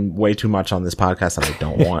spoke about him way too much on this podcast, and I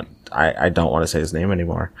don't want to say his name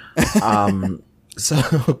anymore. So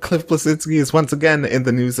Cliff Bleszinski is once again in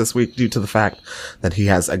the news this week due to the fact that he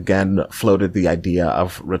has again floated the idea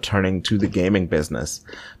of returning to the gaming business.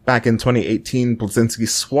 Back in 2018, Bleszinski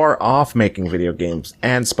swore off making video games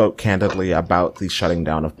and spoke candidly about the shutting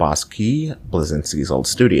down of Boss Key, Bleszinski's old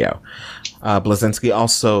studio. Bleszinski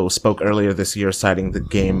also spoke earlier this year citing the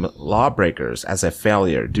game Lawbreakers as a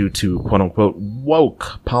failure due to quote-unquote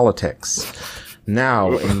woke politics.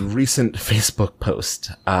 Now, in recent Facebook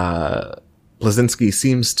post, Bleszinski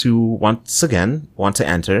seems to once again want to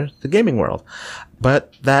enter the gaming world,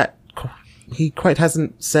 but that he quite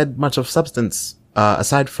hasn't said much of substance,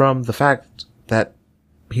 aside from the fact that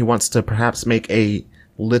he wants to perhaps make a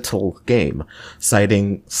little game,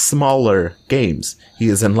 citing smaller games he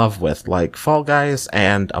is in love with, like Fall Guys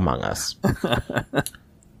and Among Us.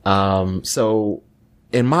 So,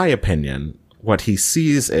 in my opinion, what he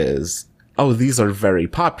sees is, oh, these are very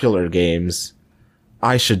popular games,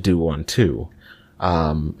 I should do one too.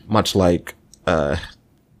 Much like,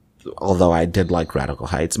 although I did like Radical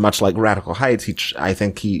Heights, I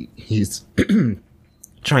think he's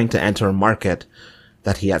trying to enter a market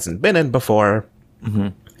that he hasn't been in before,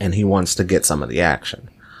 and he wants to get some of the action.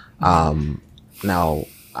 Now,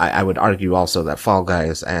 I would argue also that Fall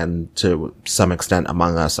Guys and to some extent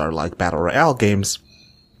Among Us are like Battle Royale games,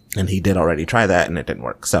 and he did already try that and it didn't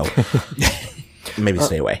work, so maybe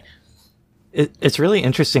stay away. It's really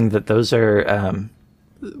interesting that those are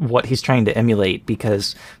what he's trying to emulate,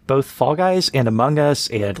 because both Fall Guys and Among Us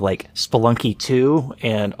and like Spelunky 2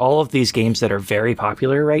 and all of these games that are very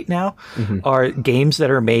popular right now are games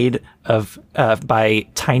that are made of by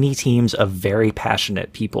tiny teams of very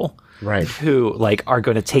passionate people. Right. Who like are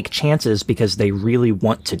going to take chances because they really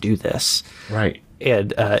want to do this. Right.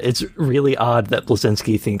 And it's really odd that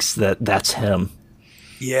Bleszinski thinks that that's him.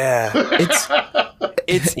 Yeah. Well,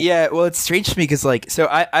 it's strange to me because so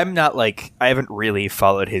I'm not I haven't really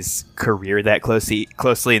followed his career that closely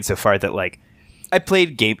insofar that I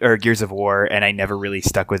played Gears of War, and I never really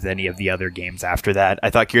stuck with any of the other games after that. I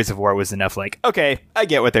thought Gears of War was enough. Okay, I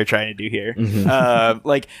get what they're trying to do here.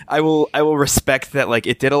 I will respect that.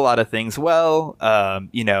 It did a lot of things well.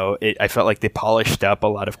 I felt like they polished up a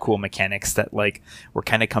lot of cool mechanics that were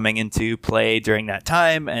kind of coming into play during that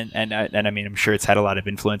time. And I mean, I'm sure it's had a lot of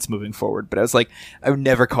influence moving forward. But I was I would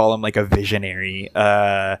never call him a visionary.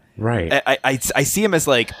 Right. I see him as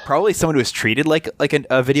probably someone who was treated like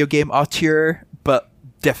a video game auteur, but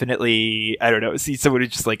definitely, I don't know, see someone who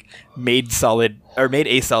just like made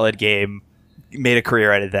a solid game, made a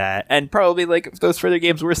career out of that, and probably like those further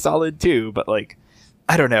games were solid too. But like,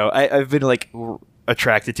 I don't know, I've been like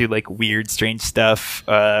attracted to like weird, strange stuff,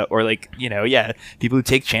 or like, you know, people who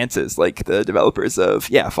take chances, like the developers of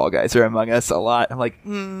Fall Guys or Among Us a lot. I'm like,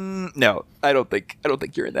 no, I don't think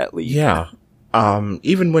you're in that league. Yeah.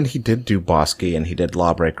 Even when he did do Bosky and he did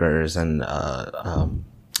Lawbreakers and I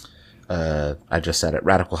just said it,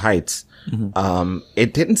 Radical Heights,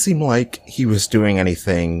 it didn't seem like he was doing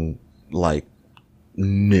anything like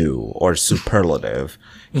new or superlative.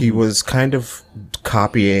 He was kind of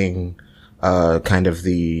copying kind of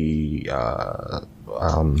the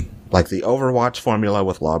like the Overwatch formula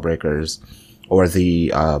with Lawbreakers, or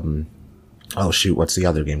the what's the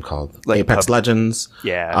other game called? Like Apex Legends.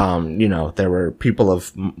 Yeah. You know, there were people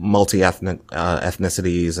of multi-ethnic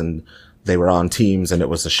ethnicities, and they were on teams, and it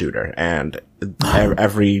was a shooter, and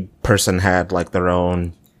every person had like their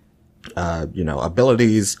own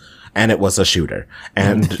abilities, and it was a shooter,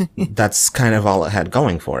 and that's kind of all it had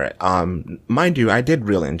going for it. Mind you, I did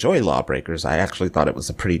really enjoy Lawbreakers. I actually thought it was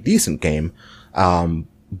a pretty decent game.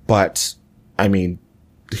 But I mean,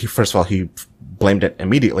 first of all, he blamed it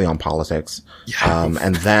immediately on politics.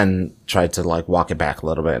 And then tried to like walk it back a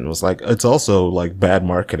little bit and was like, it's also like bad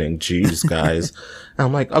marketing. Jeez, guys. And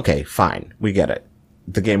I'm like, okay, fine. We get it.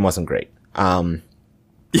 The game wasn't great. Same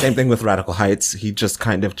thing with Radical Heights. He just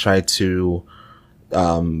kind of tried to,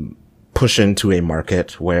 push into a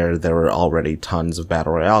market where there were already tons of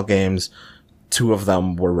battle royale games. 2 of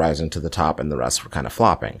them were rising to the top and the rest were kind of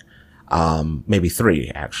flopping. Maybe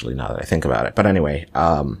 3 actually, now that I think about it. But anyway,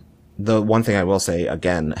 the one thing I will say,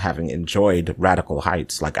 again, having enjoyed Radical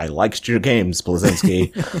Heights, like I liked your games,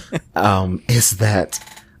 Blazinski, is that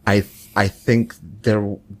I think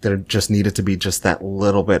there just needed to be just that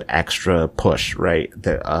little bit extra push, right?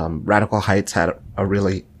 The, Radical Heights had a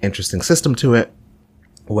really interesting system to it,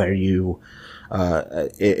 where you,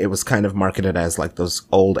 it was kind of marketed as like those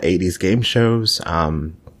old 80s game shows.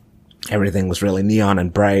 Everything was really neon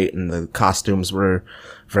and bright, and the costumes were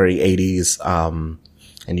very 80s.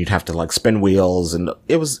 And you'd have to like spin wheels, and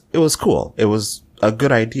it was cool. It was a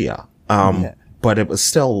good idea. But it was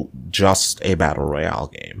still just a battle royale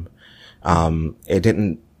game. It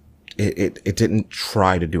didn't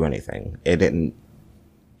try to do anything. It didn't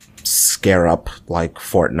scare up like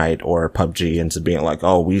Fortnite or PUBG into being like,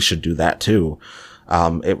 oh, we should do that too.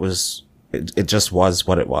 It just was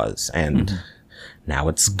what it was. And now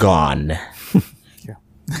it's gone.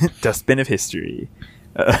 Dustbin of history.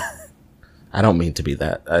 I don't mean to be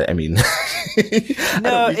that. I mean, I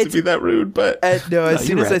don't mean to be that rude, but as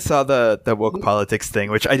soon as I saw the woke politics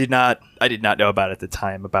thing, which I did not know about at the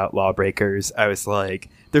time, about Lawbreakers, I was like,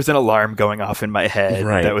 there's an alarm going off in my head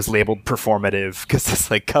that was labeled performative, because it's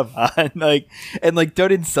like, come on, like, and like,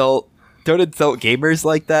 don't insult gamers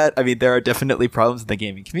like that. I mean, there are definitely problems in the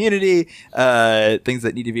gaming community, things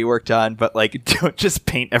that need to be worked on, but like, don't just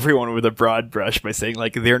paint everyone with a broad brush by saying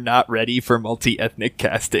like they're not ready for multi-ethnic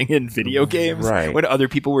casting in video games, when other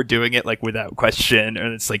people were doing it like without question.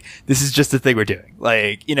 And it's like, this is just the thing we're doing.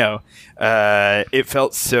 Like, you know, it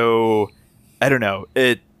felt so, I don't know,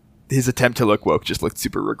 his attempt to look woke just looked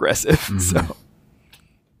super regressive. So,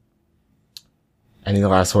 any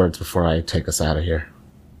last words before I take us out of here?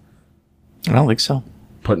 I don't think so.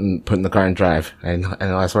 Putting the car in drive. Any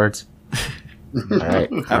last words? All right.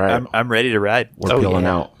 I'm ready to ride. We're peeling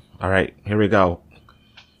out. All right, here we go.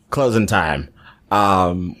 Closing time.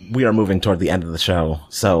 We are moving toward the end of the show,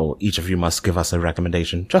 so each of you must give us a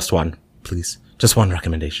recommendation. Just one, please. Just one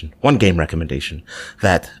recommendation. One game recommendation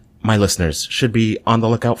that my listeners should be on the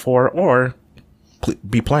lookout for, or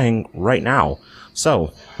be playing right now.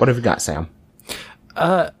 So, what have you got, Sam?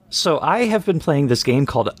 So I have been playing this game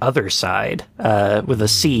called Other Side, with a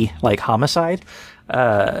C, like homicide.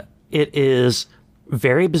 It is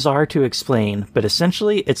very bizarre to explain, but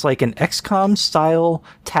essentially it's like an XCOM style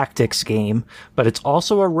tactics game, but it's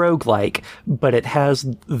also a roguelike, but it has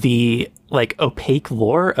the like opaque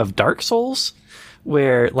lore of Dark Souls,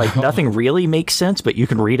 where like nothing really makes sense, but you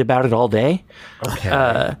can read about it all day.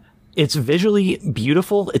 Okay. It's visually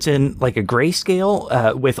beautiful. It's in like a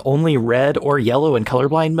grayscale with only red or yellow in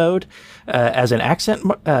colorblind mode as an accent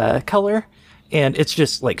color. And it's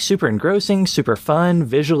just like super engrossing, super fun,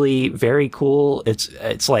 visually very cool.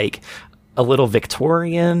 It's like a little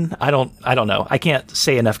Victorian. I don't know. I can't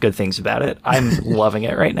say enough good things about it. I'm loving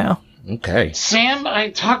it right now. Okay. Sam,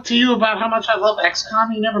 I talked to you about how much I love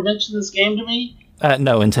XCOM. You never mentioned this game to me?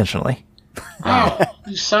 No, intentionally. Oh,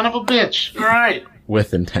 you son of a bitch. All right.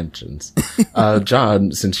 With intentions.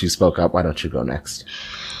 John, since you spoke up, why don't you go next?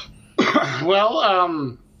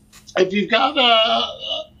 Well, if you've got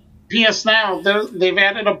PS Now, they've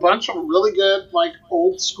added a bunch of really good, like,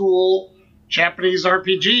 old school Japanese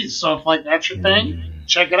RPGs. So if like that's your thing,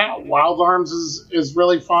 check it out. Wild Arms is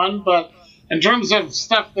really fun. But in terms of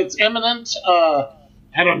stuff that's imminent,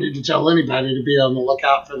 I don't need to tell anybody to be on the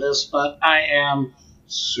lookout for this, but I am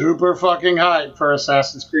super fucking hyped for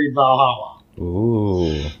Assassin's Creed Valhalla.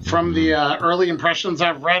 Ooh. From the early impressions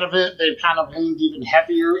I've read of it, they've kind of leaned even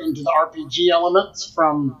heavier into the RPG elements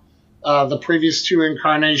from the previous two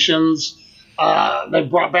incarnations. They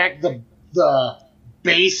brought back the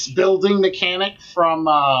base building mechanic from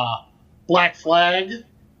Black Flag.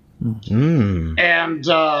 And,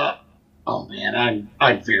 oh man,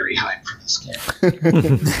 I'm very hyped for this game.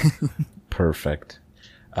 Perfect.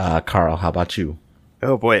 Karol, how about you?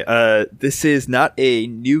 Oh boy, this is not a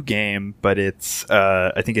new game, but it's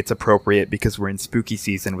I think it's appropriate because we're in spooky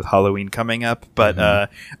season with Halloween coming up. But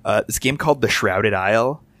this game called The Shrouded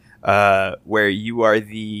Isle, where you are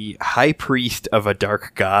the high priest of a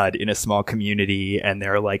dark god in a small community, and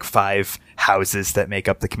there are like 5 houses that make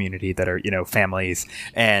up the community that are, you know, families,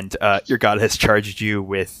 and your god has charged you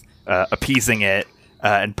with appeasing it.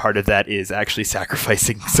 And part of that is actually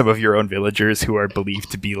sacrificing some of your own villagers who are believed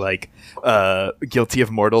to be like guilty of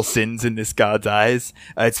mortal sins in this god's eyes.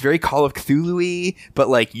 It's very Call of Cthulhu-y, but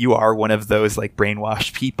like you are one of those like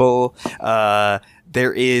brainwashed people.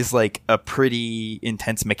 There is like a pretty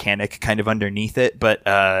intense mechanic kind of underneath it, but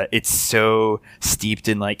it's so steeped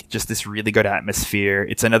in like just this really good atmosphere.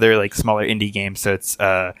 It's another like smaller indie game, so it's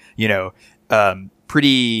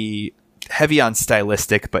pretty heavy on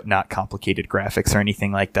stylistic, but not complicated graphics or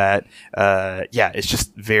anything like that. Yeah, it's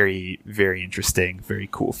just very, very interesting, very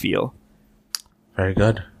cool feel. Very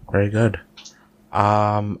good. Very good.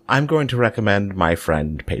 I'm going to recommend My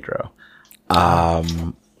Friend Pedro.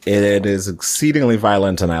 It is exceedingly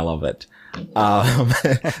violent and I love it.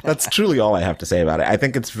 That's truly all I have to say about it. I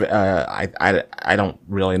think it's, I don't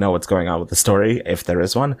really know what's going on with the story, if there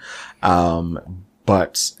is one.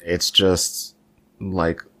 But it's just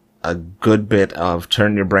like a good bit of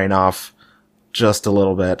turn your brain off just a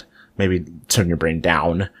little bit, maybe turn your brain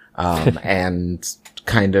down, and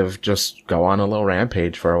kind of just go on a little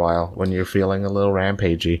rampage for a while when you're feeling a little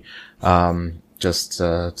rampagey. Just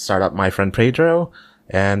start up My Friend Pedro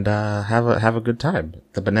and have a good time.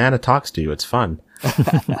 The banana talks to you. It's fun.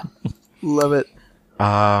 Love it.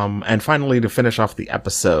 And finally, to finish off the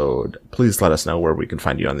episode, please let us know where we can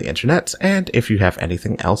find you on the internet, and if you have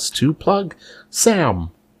anything else to plug.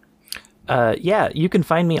 Sam. Yeah, you can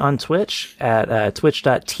find me on Twitch at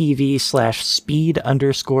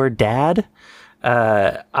twitch.tv/speed_dad.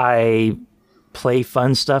 I play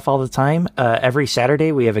fun stuff all the time. Every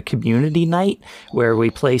Saturday we have a community night where we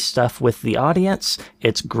play stuff with the audience.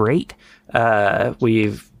 It's great.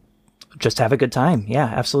 We've just have a good time. Yeah,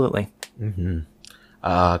 absolutely.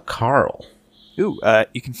 Karol. Ooh,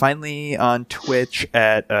 you can find me on Twitch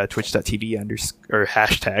at twitch.tv or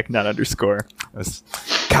hashtag, not underscore. I was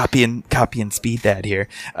copying Speed Dad here.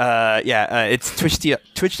 It's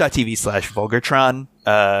twitch.tv/Vulgartron,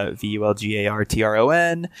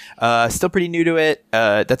 VULGARTRON. Still pretty new to it.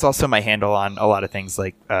 That's also my handle on a lot of things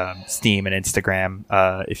like Steam and Instagram,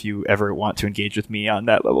 if you ever want to engage with me on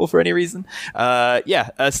that level for any reason.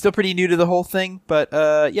 Still pretty new to the whole thing, but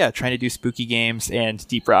trying to do spooky games and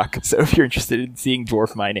deep rock. So if you're interested in seeing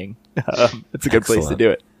dwarf mining, it's a good place to do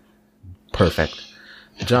it. Perfect.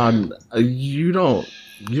 John, you don't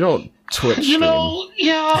Twitch stream.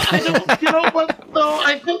 I don't. But though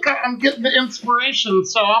I think I'm getting the inspiration,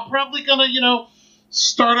 so I'm probably gonna,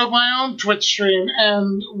 start up my own Twitch stream,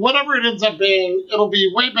 and whatever it ends up being, it'll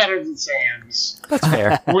be way better than Sam's. That's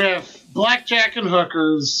fair. With blackjack and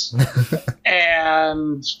hookers,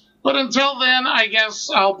 but until then, I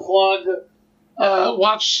guess I'll plug.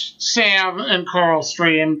 Watch Sam and Karol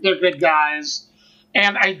stream. They're good guys.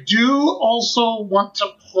 And I do also want to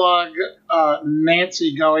plug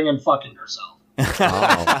Nancy going and fucking herself.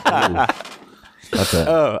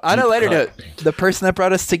 On a lighter note, the person that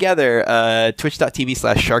brought us together,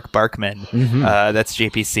 twitch.tv/SharkBarkman, that's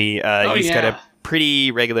JPC. He's got a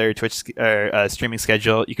pretty regular Twitch streaming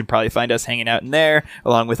schedule. You can probably find us hanging out in there,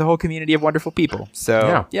 along with a whole community of wonderful people.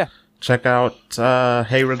 So, yeah. Check out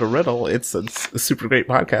Hey Riddle Riddle. It's a super great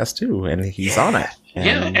podcast, too, and he's on it.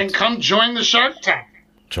 And come join the Shark Tank.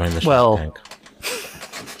 Tank.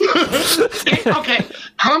 Okay,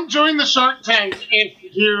 come join the Shark Tank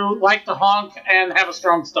if you like to honk and have a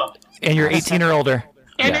strong stomach. And you're 18 or older.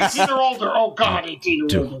 And 18 or older. Oh, God,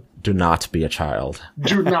 18 or older. Do not be a child.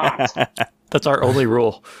 Do not. That's our only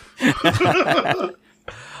rule.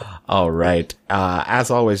 All right. As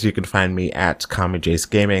always, you can find me at Jace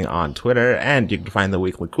Gaming on Twitter, and you can find the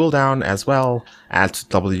Weekly Cooldown as well at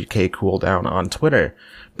WK Cooldown on Twitter.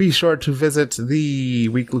 Be sure to visit the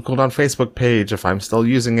Weekly Cooldown Facebook page if I'm still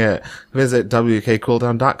using it. Visit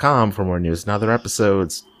wkcooldown.com for more news and other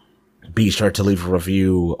episodes. Be sure to leave a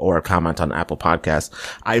review or a comment on Apple Podcasts.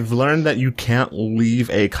 I've learned that you can't leave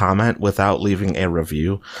a comment without leaving a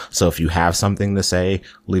review. So if you have something to say,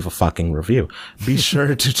 leave a fucking review. Be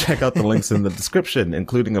sure to check out the links in the description,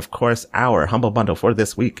 including, of course, our Humble Bundle for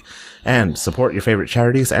this week. And support your favorite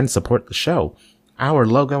charities and support the show. Our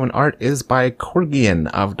logo and art is by Corgian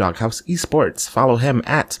of Doghouse Esports. Follow him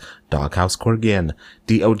at Doghouse Corgian.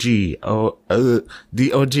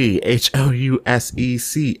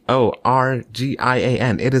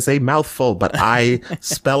 DOGHOUSECORGIAN. It is a mouthful, but I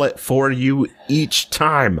spell it for you each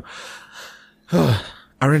time.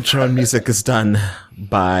 Our intro and music is done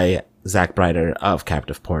by Zach Brighter of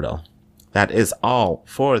Captive Portal. That is all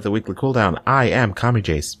for the Weekly Cooldown. I am Kami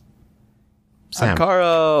Jace. Sam. I'm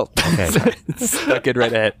Karol. Okay. Stuck it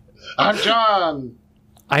right ahead. I'm John.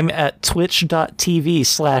 I'm at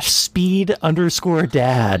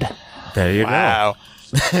twitch.tv/speed_dad. There you Wow. go.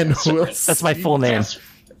 And we'll That's my full name.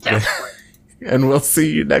 That's and we'll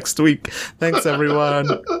see you next week. Thanks, everyone.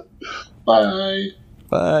 Bye.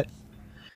 But